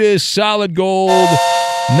 Judas, Solid Gold,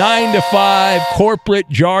 9 to 5, corporate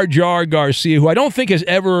Jar Jar Garcia, who I don't think has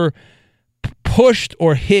ever pushed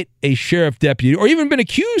or hit a sheriff deputy or even been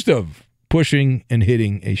accused of pushing and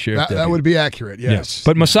hitting a sheriff deputy. That would be accurate, yes. Yeah.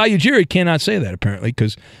 But Masai Ujiri cannot say that, apparently,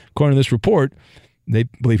 because according to this report, they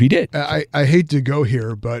believe he did. I hate to go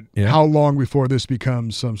here, but how long before this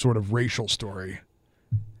becomes some sort of racial story?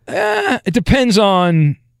 It depends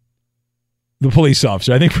on the police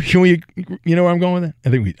officer. I think, you know where I'm going with that? I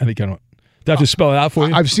don't have to spell it out for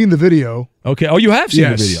you? I've seen the video. Okay. Oh, you have seen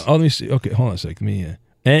the video. Oh, let me see. Okay, hold on a sec. Let me.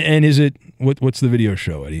 And is it what's the video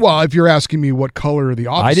show, Eddie? Well, if you're asking me what color the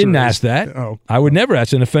officer I didn't ask that. Oh, I would never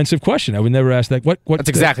ask an offensive question. I would never ask that. What? That's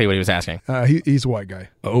exactly what he was asking. He's a white guy.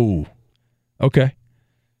 Oh, okay.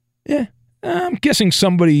 Yeah. I'm guessing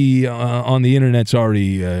somebody on the internet's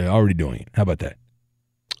already doing it. How about that?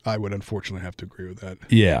 I would unfortunately have to agree with that.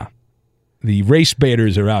 Yeah. The race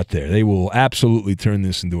baiters are out there. They will absolutely turn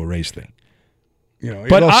this into a race thing. You know,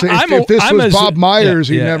 but if this was Bob Myers,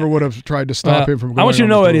 he never would have tried to stop him from going. I want you to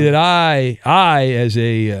know, Eddie, that I as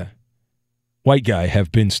a white guy,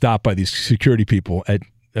 have been stopped by these security people at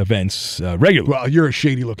events regularly. Well, you're a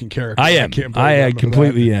shady-looking character. I am. I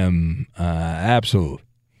completely am. Absolutely.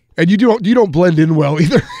 And you don't blend in well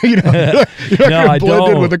either. You're not going to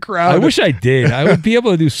blend in with the crowd. I wish I did. I would be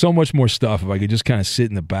able to do so much more stuff if I could just kind of sit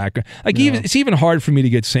in the background. It's even hard for me to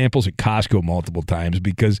get samples at Costco multiple times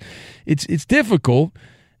because it's difficult,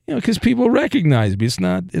 because people recognize me.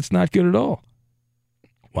 It's not good at all.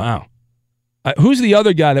 Wow. Who's the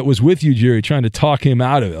other guy that was with you, Jerry, trying to talk him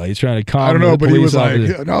out of it? Like he's trying to calm. I don't know, but he was like,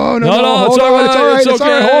 no, it's all right. It's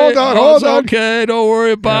okay. Hold on. Okay, don't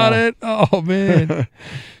worry about it. Oh man.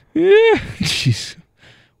 Yeah. Jeez.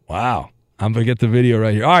 Wow. I'm going to get the video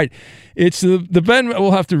right here. All right. It's the Ben.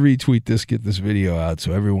 We'll have to retweet this, get this video out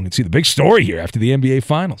so everyone can see the big story here after the NBA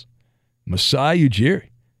Finals. Masai Ujiri.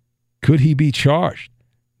 Could he be charged?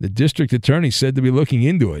 The district attorney said to be looking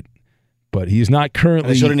into it, but he's not currently.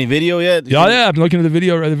 Have they showed any video yet? Yeah, I'm looking at the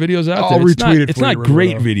video. The video's out there. I'll retweet it. It's not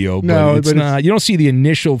great video, but it's not. You don't see the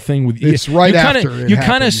initial thing with. It's right after. You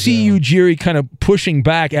kind of see Ujiri kind of pushing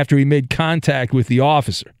back after he made contact with the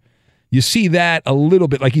officer. You see that a little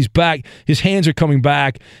bit, like he's back. His hands are coming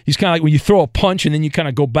back. He's kind of like when you throw a punch and then you kind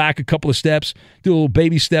of go back a couple of steps, do little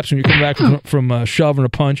baby steps when you come back from a shove and a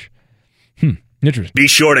punch. Interesting. Be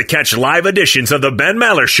sure to catch live editions of the Ben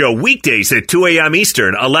Maller Show weekdays at 2 a.m.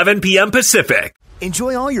 Eastern, 11 p.m. Pacific.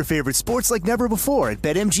 Enjoy all your favorite sports like never before at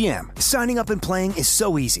BetMGM. Signing up and playing is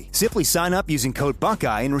so easy. Simply sign up using code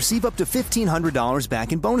Buckeye and receive up to $1,500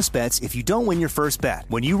 back in bonus bets if you don't win your first bet.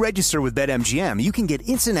 When you register with BetMGM, you can get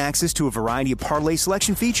instant access to a variety of parlay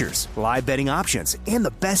selection features, live betting options, and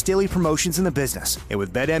the best daily promotions in the business. And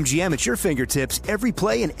with BetMGM at your fingertips, every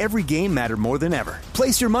play and every game matter more than ever.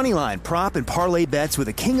 Place your moneyline, prop, and parlay bets with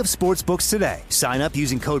the king of sportsbooks today. Sign up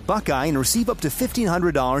using code Buckeye and receive up to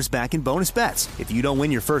 $1,500 back in bonus bets if you don't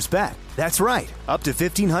win your first bet. That's right, up to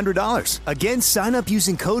 $1,500. Again, sign up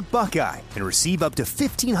using code Buckeye and receive up to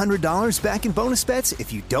 $1,500 back in bonus bets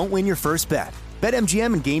if you don't win your first bet.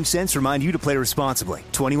 BetMGM and GameSense remind you to play responsibly.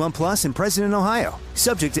 21 plus and present in Ohio.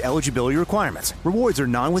 Subject to eligibility requirements. Rewards are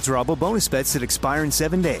non-withdrawable bonus bets that expire in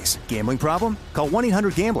 7 days. Gambling problem? Call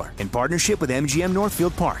 1-800-GAMBLER in partnership with MGM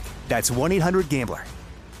Northfield Park. That's 1-800-GAMBLER.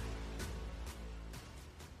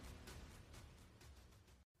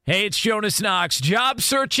 Hey, it's Jonas Knox. Job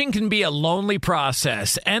searching can be a lonely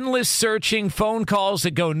process. Endless searching, phone calls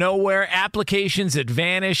that go nowhere, applications that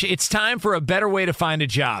vanish. It's time for a better way to find a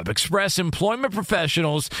job. Express Employment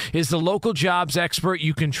Professionals is the local jobs expert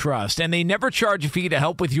you can trust, and they never charge a fee to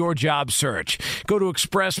help with your job search. Go to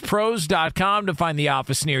expresspros.com to find the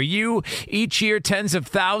office near you. Each year, tens of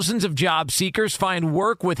thousands of job seekers find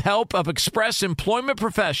work with help of Express Employment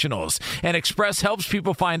Professionals, and Express helps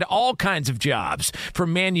people find all kinds of jobs,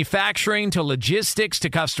 from manufacturing to logistics to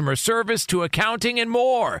customer service to accounting and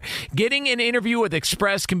more. Getting an interview with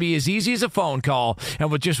Express can be as easy as a phone call, and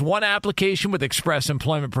with just one application with Express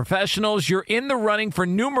Employment Professionals, you're in the running for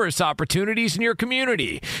numerous opportunities in your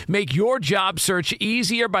community. Make your job search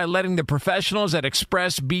easier by letting the professionals at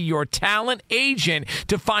Express be your talent agent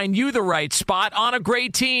to find you the right spot on a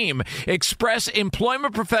great team. Express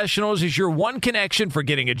Employment Professionals is your one connection for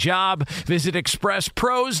getting a job. Visit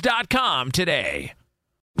expresspros.com today.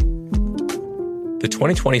 The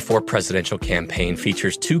 2024 presidential campaign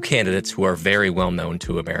features two candidates who are very well known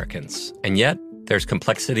to Americans. And yet, there's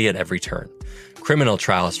complexity at every turn. Criminal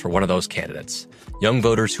trials for one of those candidates. Young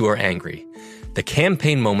voters who are angry. The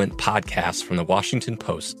Campaign Moment podcast from the Washington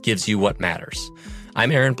Post gives you what matters.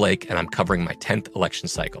 I'm Aaron Blake, and I'm covering my 10th election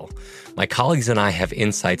cycle. My colleagues and I have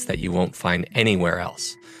insights that you won't find anywhere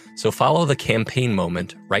else. So follow the Campaign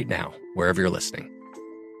Moment right now, wherever you're listening.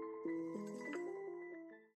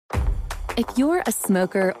 If you're a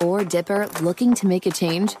smoker or dipper looking to make a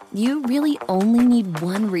change, you really only need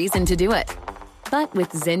one reason to do it. But with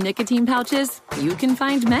Zyn nicotine pouches, you can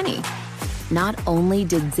find many. Not only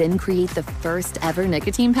did Zyn create the first ever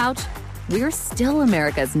nicotine pouch, we're still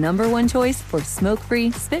America's #1 choice for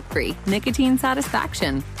smoke-free, spit-free nicotine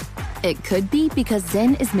satisfaction. It could be because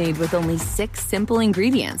Zyn is made with only 6 simple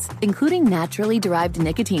ingredients, including naturally derived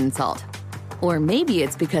nicotine salt. Or maybe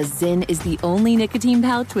it's because Zyn is the only nicotine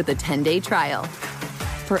pouch with a 10-day trial.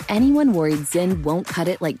 For anyone worried Zyn won't cut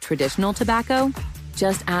it like traditional tobacco,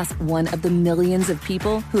 just ask one of the millions of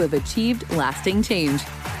people who have achieved lasting change.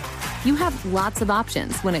 You have lots of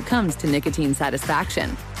options when it comes to nicotine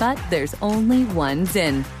satisfaction, but there's only one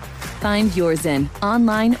Zyn. Find your Zyn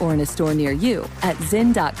online or in a store near you at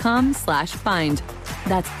zyn.com/find.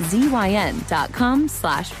 That's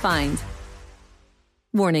ZYN.com/find.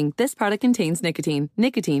 Warning, this product contains nicotine.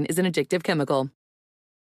 Nicotine is an addictive chemical.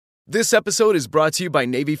 This episode is brought to you by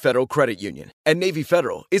Navy Federal Credit Union. At Navy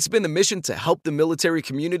Federal, it's been the mission to help the military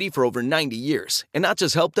community for over 90 years. And not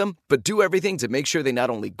just help them, but do everything to make sure they not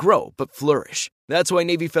only grow, but flourish. That's why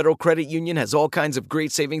Navy Federal Credit Union has all kinds of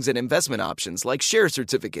great savings and investment options like share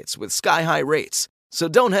certificates with sky-high rates. So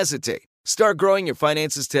don't hesitate. Start growing your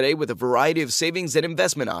finances today with a variety of savings and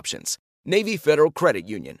investment options. Navy Federal Credit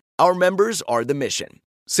Union. Our members are the mission.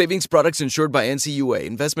 Savings products insured by NCUA.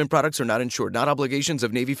 Investment products are not insured, not obligations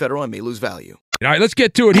of Navy Federal and may lose value. All right, let's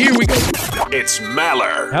get to it. Here we go. It's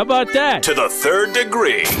Maller. How about that? To the third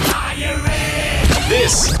degree.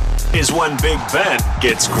 This is when Big Ben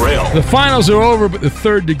gets grilled. The finals are over, but the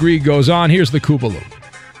third degree goes on. Here's the Koopaloo.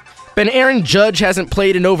 Ben, Aaron Judge hasn't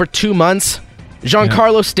played in over 2 months.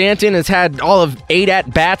 Giancarlo Stanton has had all of 8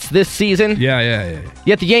 at-bats this season. Yeah.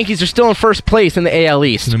 Yet the Yankees are still in first place in the AL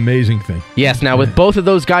East. It's an amazing thing. Yes, now with both of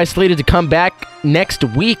those guys slated to come back next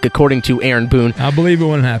week, according to Aaron Boone. I'll believe it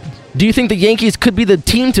when it happens. Do you think the Yankees could be the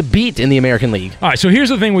team to beat in the American League? All right, so here's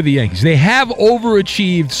the thing with the Yankees. They have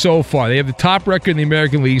overachieved so far. They have the top record in the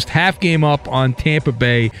American League, half game up on Tampa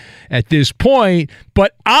Bay at this point,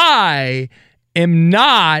 but I am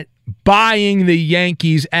not buying the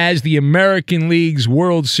Yankees as the American League's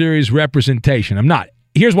World Series representation. I'm not.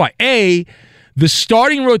 Here's why. A, the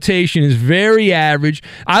starting rotation is very average.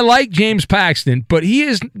 I like James Paxton, but he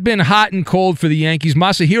has been hot and cold for the Yankees.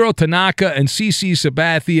 Masahiro Tanaka and CC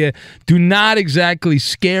Sabathia do not exactly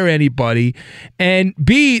scare anybody. And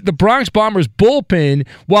B, the Bronx Bombers bullpen,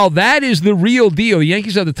 while that is the real deal, the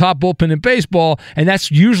Yankees are the top bullpen in baseball, and that's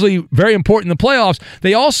usually very important in the playoffs.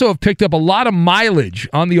 They also have picked up a lot of mileage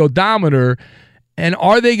on the odometer. And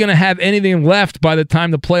are they going to have anything left by the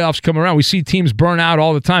time the playoffs come around? We see teams burn out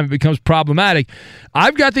all the time. It becomes problematic.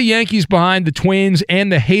 I've got the Yankees behind the Twins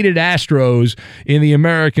and the hated Astros in the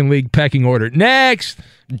American League pecking order. Next.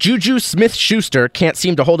 Juju Smith-Schuster can't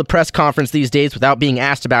seem to hold a press conference these days without being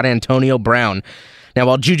asked about Antonio Brown. Now,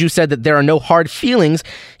 while Juju said that there are no hard feelings,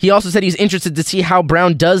 he also said he's interested to see how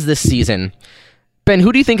Brown does this season. Ben,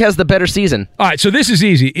 who do you think has the better season? All right, so this is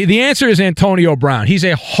easy. The answer is Antonio Brown. He's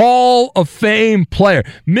a Hall of Fame player.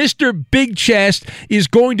 Mr. Big Chest is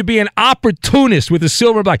going to be an opportunist with the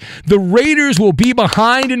silver and black. The Raiders will be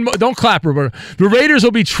behind in don't clap, Roberto. The Raiders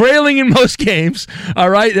will be trailing in most games,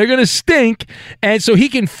 all right? They're going to stink, and so he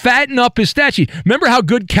can fatten up his stat sheet. Remember how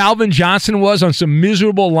good Calvin Johnson was on some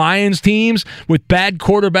miserable Lions teams with bad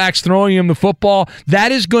quarterbacks throwing him the football?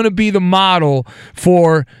 That is going to be the model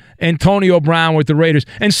for Antonio Brown with the Raiders.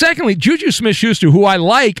 And secondly, Juju Smith-Schuster, who I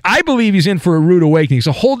like, I believe he's in for a rude awakening. It's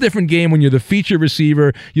a whole different game when you're the feature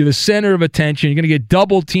receiver, you're the center of attention, you're going to get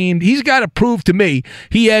double teamed. He's got to prove to me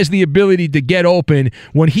he has the ability to get open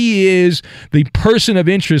when he is the person of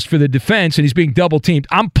interest for the defense and he's being double teamed.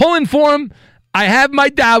 I'm pulling for him. I have my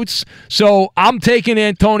doubts, so I'm taking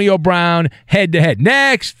Antonio Brown head-to-head.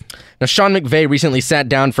 Next. Now, Sean McVay recently sat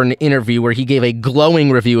down for an interview where he gave a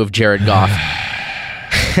glowing review of Jared Goff.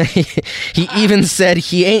 He even said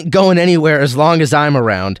he ain't going anywhere as long as I'm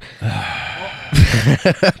around.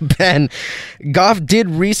 Ben, Goff did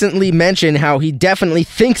recently mention how he definitely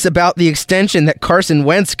thinks about the extension that Carson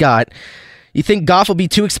Wentz got. You think Goff will be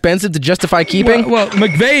too expensive to justify keeping? Well,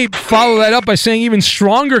 McVay followed that up by saying even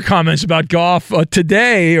stronger comments about Goff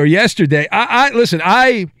today or yesterday. Listen,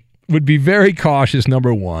 I would be very cautious,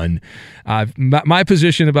 number one. My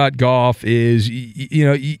position about Goff is,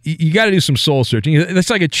 you got to do some soul searching. It's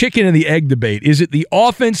like a chicken and the egg debate. Is it the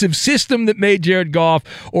offensive system that made Jared Goff,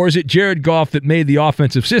 or is it Jared Goff that made the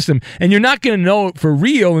offensive system? And you're not going to know it for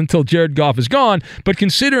real until Jared Goff is gone. But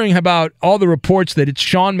considering about all the reports that it's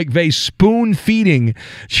Sean McVay spoon-feeding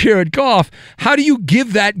Jared Goff, how do you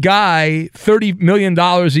give that guy $30 million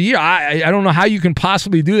a year? I don't know how you can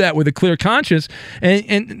possibly do that with a clear conscience.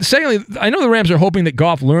 And secondly, I know the Rams are hoping that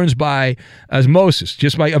Goff learns by osmosis,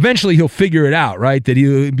 just by eventually he'll figure it out, right? That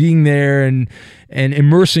he being there and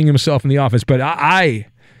immersing himself in the offense. But I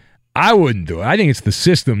wouldn't do it. I think it's the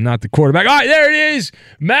system, not the quarterback. All right, there it is.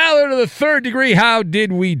 Maller to the third degree. How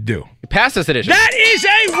did we do? Pass this edition. That is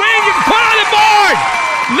a win. You can put on the board.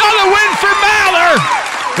 Another win for Maller.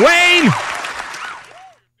 Wayne.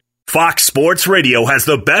 Fox Sports Radio has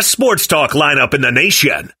the best sports talk lineup in the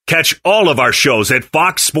nation. Catch all of our shows at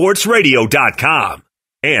foxsportsradio.com.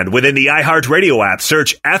 And within the iHeartRadio app,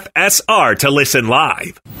 search FSR to listen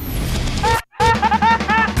live.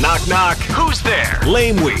 Knock, knock. Who's there?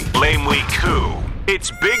 Lame Week. Lame Week who? It's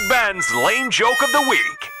Big Ben's Lame Joke of the Week.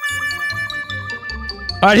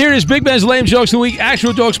 All right, here it is, Big Ben's Lame Jokes of the Week.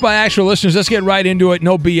 Actual jokes by actual listeners. Let's get right into it.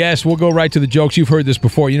 No BS. We'll go right to the jokes. You've heard this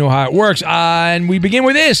before. You know how it works. And we begin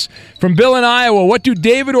with this from Bill in Iowa. What do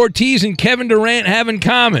David Ortiz and Kevin Durant have in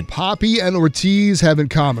common? Poppy and Ortiz have in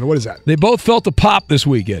common. What is that? They both felt a pop this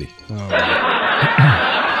week, Eddie.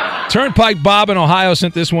 Turnpike Bob in Ohio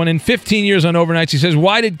sent this one in. 15 years on overnights. He says,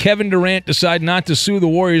 why did Kevin Durant decide not to sue the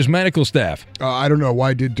Warriors medical staff? I don't know.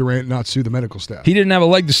 Why did Durant not sue the medical staff? He didn't have a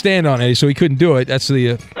leg to stand on, Eddie, so he couldn't do it. That's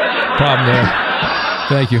the problem there.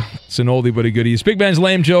 Thank you. It's an oldie but a goodie. It's Big Ben's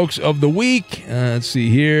Lame Jokes of the Week. Let's see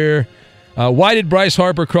here. Why did Bryce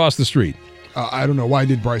Harper cross the street? I don't know. Why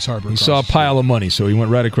did Bryce Harper He saw a pile of money, so he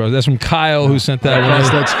went right across. That's from Kyle, who sent that one.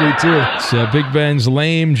 Across that street, too. It's Big Ben's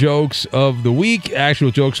Lame Jokes of the Week.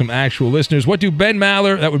 Actual jokes from actual listeners. What do Ben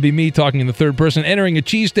Maller, that would be me talking in the third person, entering a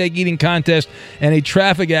cheesesteak eating contest and a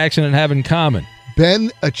traffic accident have in common?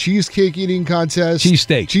 Ben, a cheesecake eating contest.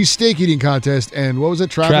 Cheesesteak eating contest. And what was it?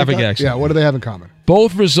 Traffic accident. Yeah, what do they have in common?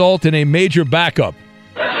 Both result in a major backup.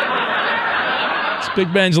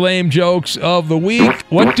 Big Ben's Lame Jokes of the Week.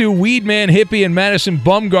 What do Weedman Hippie and Madison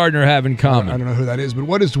Bumgarner have in common? I don't know who that is, but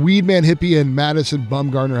what does Weedman Hippie and Madison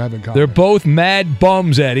Bumgarner have in common? They're both mad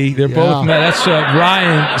bums, Eddie. They're both mad. That's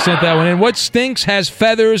Ryan sent that one in. What stinks, has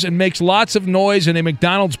feathers, and makes lots of noise in a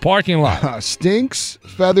McDonald's parking lot? Stinks,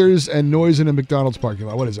 feathers, and noise in a McDonald's parking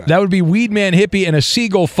lot. What is that? That would be Weedman Hippie and a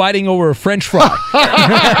seagull fighting over a French fry.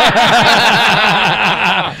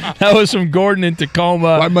 That was from Gordon in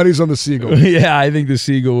Tacoma. My money's on the seagull. Yeah, I think the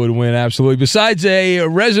seagull would win, absolutely. Besides a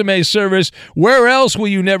resume service, where else will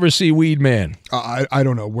you never see Weedman? I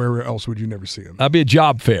don't know. Where else would you never see him? That'll be a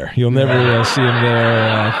job fair. You'll never see him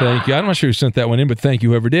there. Thank you. I'm not sure who sent that one in, but thank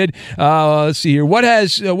you, whoever did. Let's see here.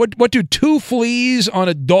 What do two fleas on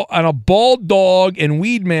a bald dog and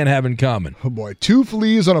Weedman have in common? Oh, boy. Two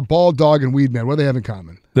fleas on a bald dog and Weedman. What do they have in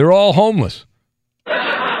common? They're all homeless.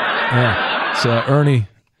 Yeah. It's Ernie,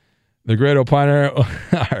 the great opiner.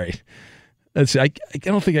 All right. Let's see. I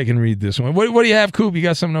don't think I can read this one. What do you have, Coop? You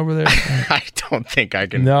got something over there? I don't think I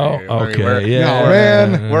can. No? Okay. Yeah. No,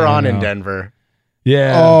 man. We're on in Denver.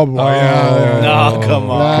 Yeah. Oh, boy. No,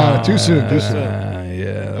 come on. Too soon.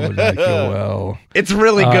 Yeah, that would not go well. It's a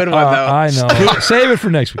really good one, though. I know. Save it for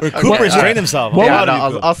next week. Cooper's trained himself.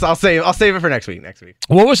 I'll save it for next week.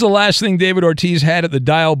 What was the last thing David Ortiz had at the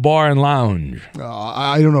Dial Bar and Lounge?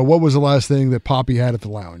 I don't know. What was the last thing that Poppy had at the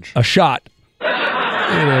lounge? A shot. A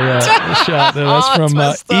shot.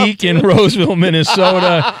 That's from Eek in Roseville,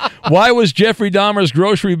 Minnesota. Why was Jeffrey Dahmer's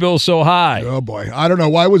grocery bill so high? Oh, boy. I don't know.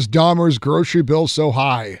 Why was Dahmer's grocery bill so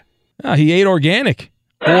high? He ate organic.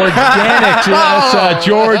 That's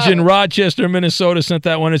George in Rochester, Minnesota sent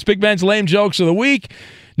that one. It's Big Ben's Lame Jokes of the Week.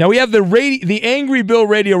 Now we have the Angry Bill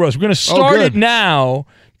Radio Roast. We're going to start it now,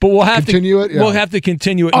 but we'll have continue it. Yeah. We'll have to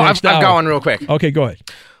continue it. I've got one real quick. Okay, go ahead.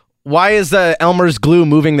 Why is Elmer's Glue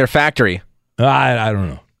moving their factory? I don't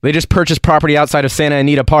know. They just purchased property outside of Santa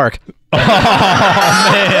Anita Park. Oh,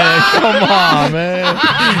 man. Come on, man.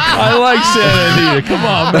 I like Santa Anita. Come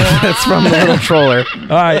on, man. That's from the Little Troller. All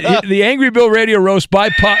right. The Angry Bill Radio Roast by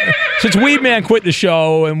Pop. Since Weedman quit the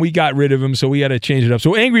show and we got rid of him, so we got to change it up.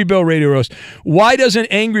 So Angry Bill Radio Roast. Why doesn't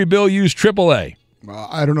Angry Bill use AAA?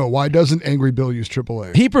 I don't know. Why doesn't Angry Bill use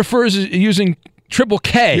AAA? He prefers using Triple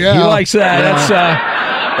K. Yeah. He likes that. That's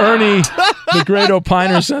Ernie, the great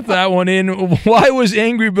opiner, sent that one in. Why was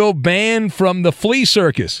Angry Bill banned from the flea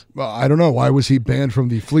circus? Well, I don't know. Why was he banned from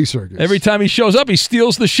the flea circus? Every time he shows up, he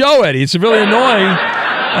steals the show, Eddie. It's really annoying.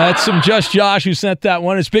 That's some Just Josh who sent that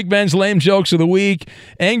one. It's Big Ben's Lame Jokes of the Week.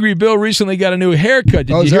 Angry Bill recently got a new haircut.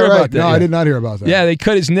 Did you hear about that? No, I did not hear about that. Yeah, they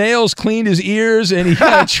cut his nails, cleaned his ears, and he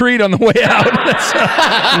got a treat on the way out.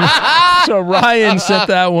 So Ryan sent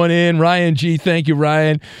that one in. Ryan G, thank you,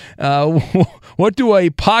 Ryan. What do a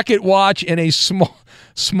pocket watch and a small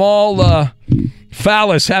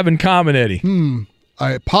phallus have in common, Eddie?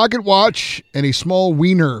 A pocket watch and a small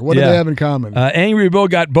wiener. What do they have in common? Angry Bill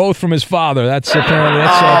got both from his father. That's apparently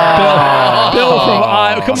Bill from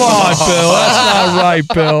Iowa. Come on, Bill. That's not right,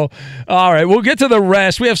 Bill. All right, we'll get to the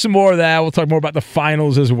rest. We have some more of that. We'll talk more about the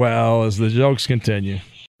finals as well as the jokes continue.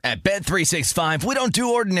 At Bet365, we don't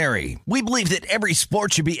do ordinary. We believe that every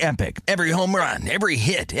sport should be epic. Every home run, every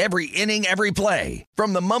hit, every inning, every play.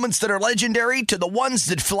 From the moments that are legendary to the ones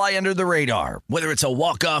that fly under the radar. Whether it's a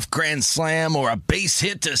walk-off grand slam or a base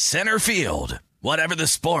hit to center field. Whatever the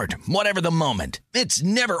sport, whatever the moment, it's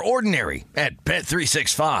never ordinary at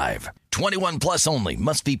Bet365. 21 plus only.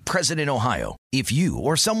 Must be present in Ohio. If you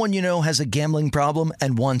or someone you know has a gambling problem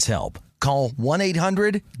and wants help, call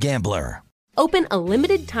 1-800-GAMBLER. Open a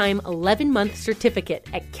limited-time 11-month certificate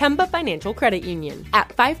at Kemba Financial Credit Union. At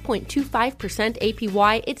 5.25%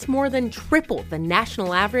 APY, it's more than triple the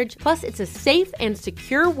national average, plus it's a safe and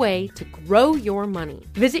secure way to grow your money.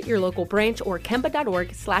 Visit your local branch or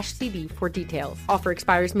kemba.org/CD for details. Offer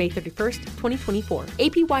expires May 31st, 2024.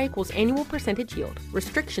 APY equals annual percentage yield.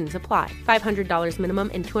 Restrictions apply. $500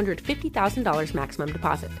 minimum and $250,000 maximum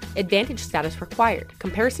deposit. Advantage status required.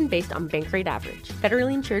 Comparison based on bank rate average.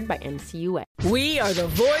 Federally insured by NCUA. We are the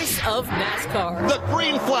voice of NASCAR. The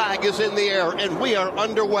green flag is in the air, and we are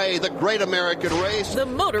underway. The Great American Race. The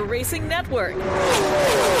Motor Racing Network.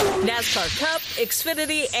 NASCAR Cup,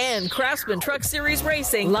 Xfinity, and Craftsman Truck Series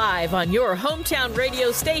Racing live on your hometown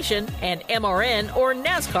radio station and MRN or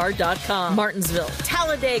NASCAR.com. Martinsville,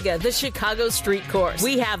 Talladega, the Chicago Street Course.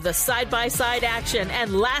 We have the side-by-side action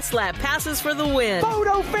and last lap passes for the win.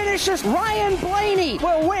 Photo finishes. Ryan Blaney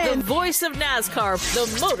will win. The voice of NASCAR, the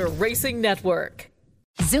Motor Racing Network.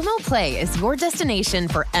 Xumo Play is your destination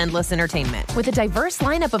for endless entertainment. With a diverse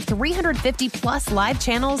lineup of 350 plus live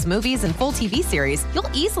channels, movies, and full TV series, you'll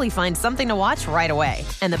easily find something to watch right away.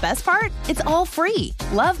 And the best part? It's all free.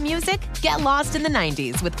 Love music? Get lost in the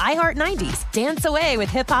 90s with iHeart 90s, dance away with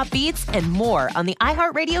hip-hop beats, and more on the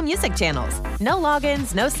iHeartRadio music channels. No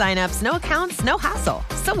logins, no signups, no accounts, no hassle.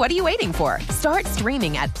 So what are you waiting for? Start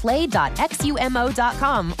streaming at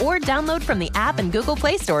play.xumo.com or download from the app and Google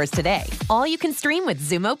Play stores today. All you can stream with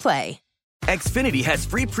Xumo Play. Xfinity has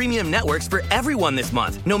free premium networks for everyone this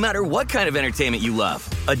month, no matter what kind of entertainment you love.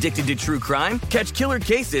 Addicted to true crime? Catch killer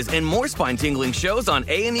cases and more spine-tingling shows on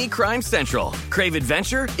A&E Crime Central. Crave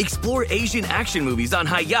adventure? Explore Asian action movies on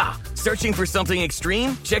Hi-Ya. Searching for something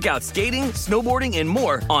extreme? Check out skating, snowboarding, and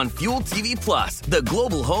more on Fuel TV Plus, the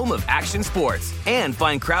global home of action sports. And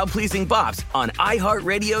find crowd-pleasing bops on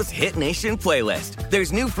iHeartRadio's Hit Nation playlist.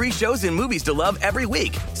 There's new free shows and movies to love every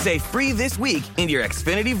week. Say free this week in your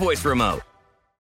Xfinity voice remote.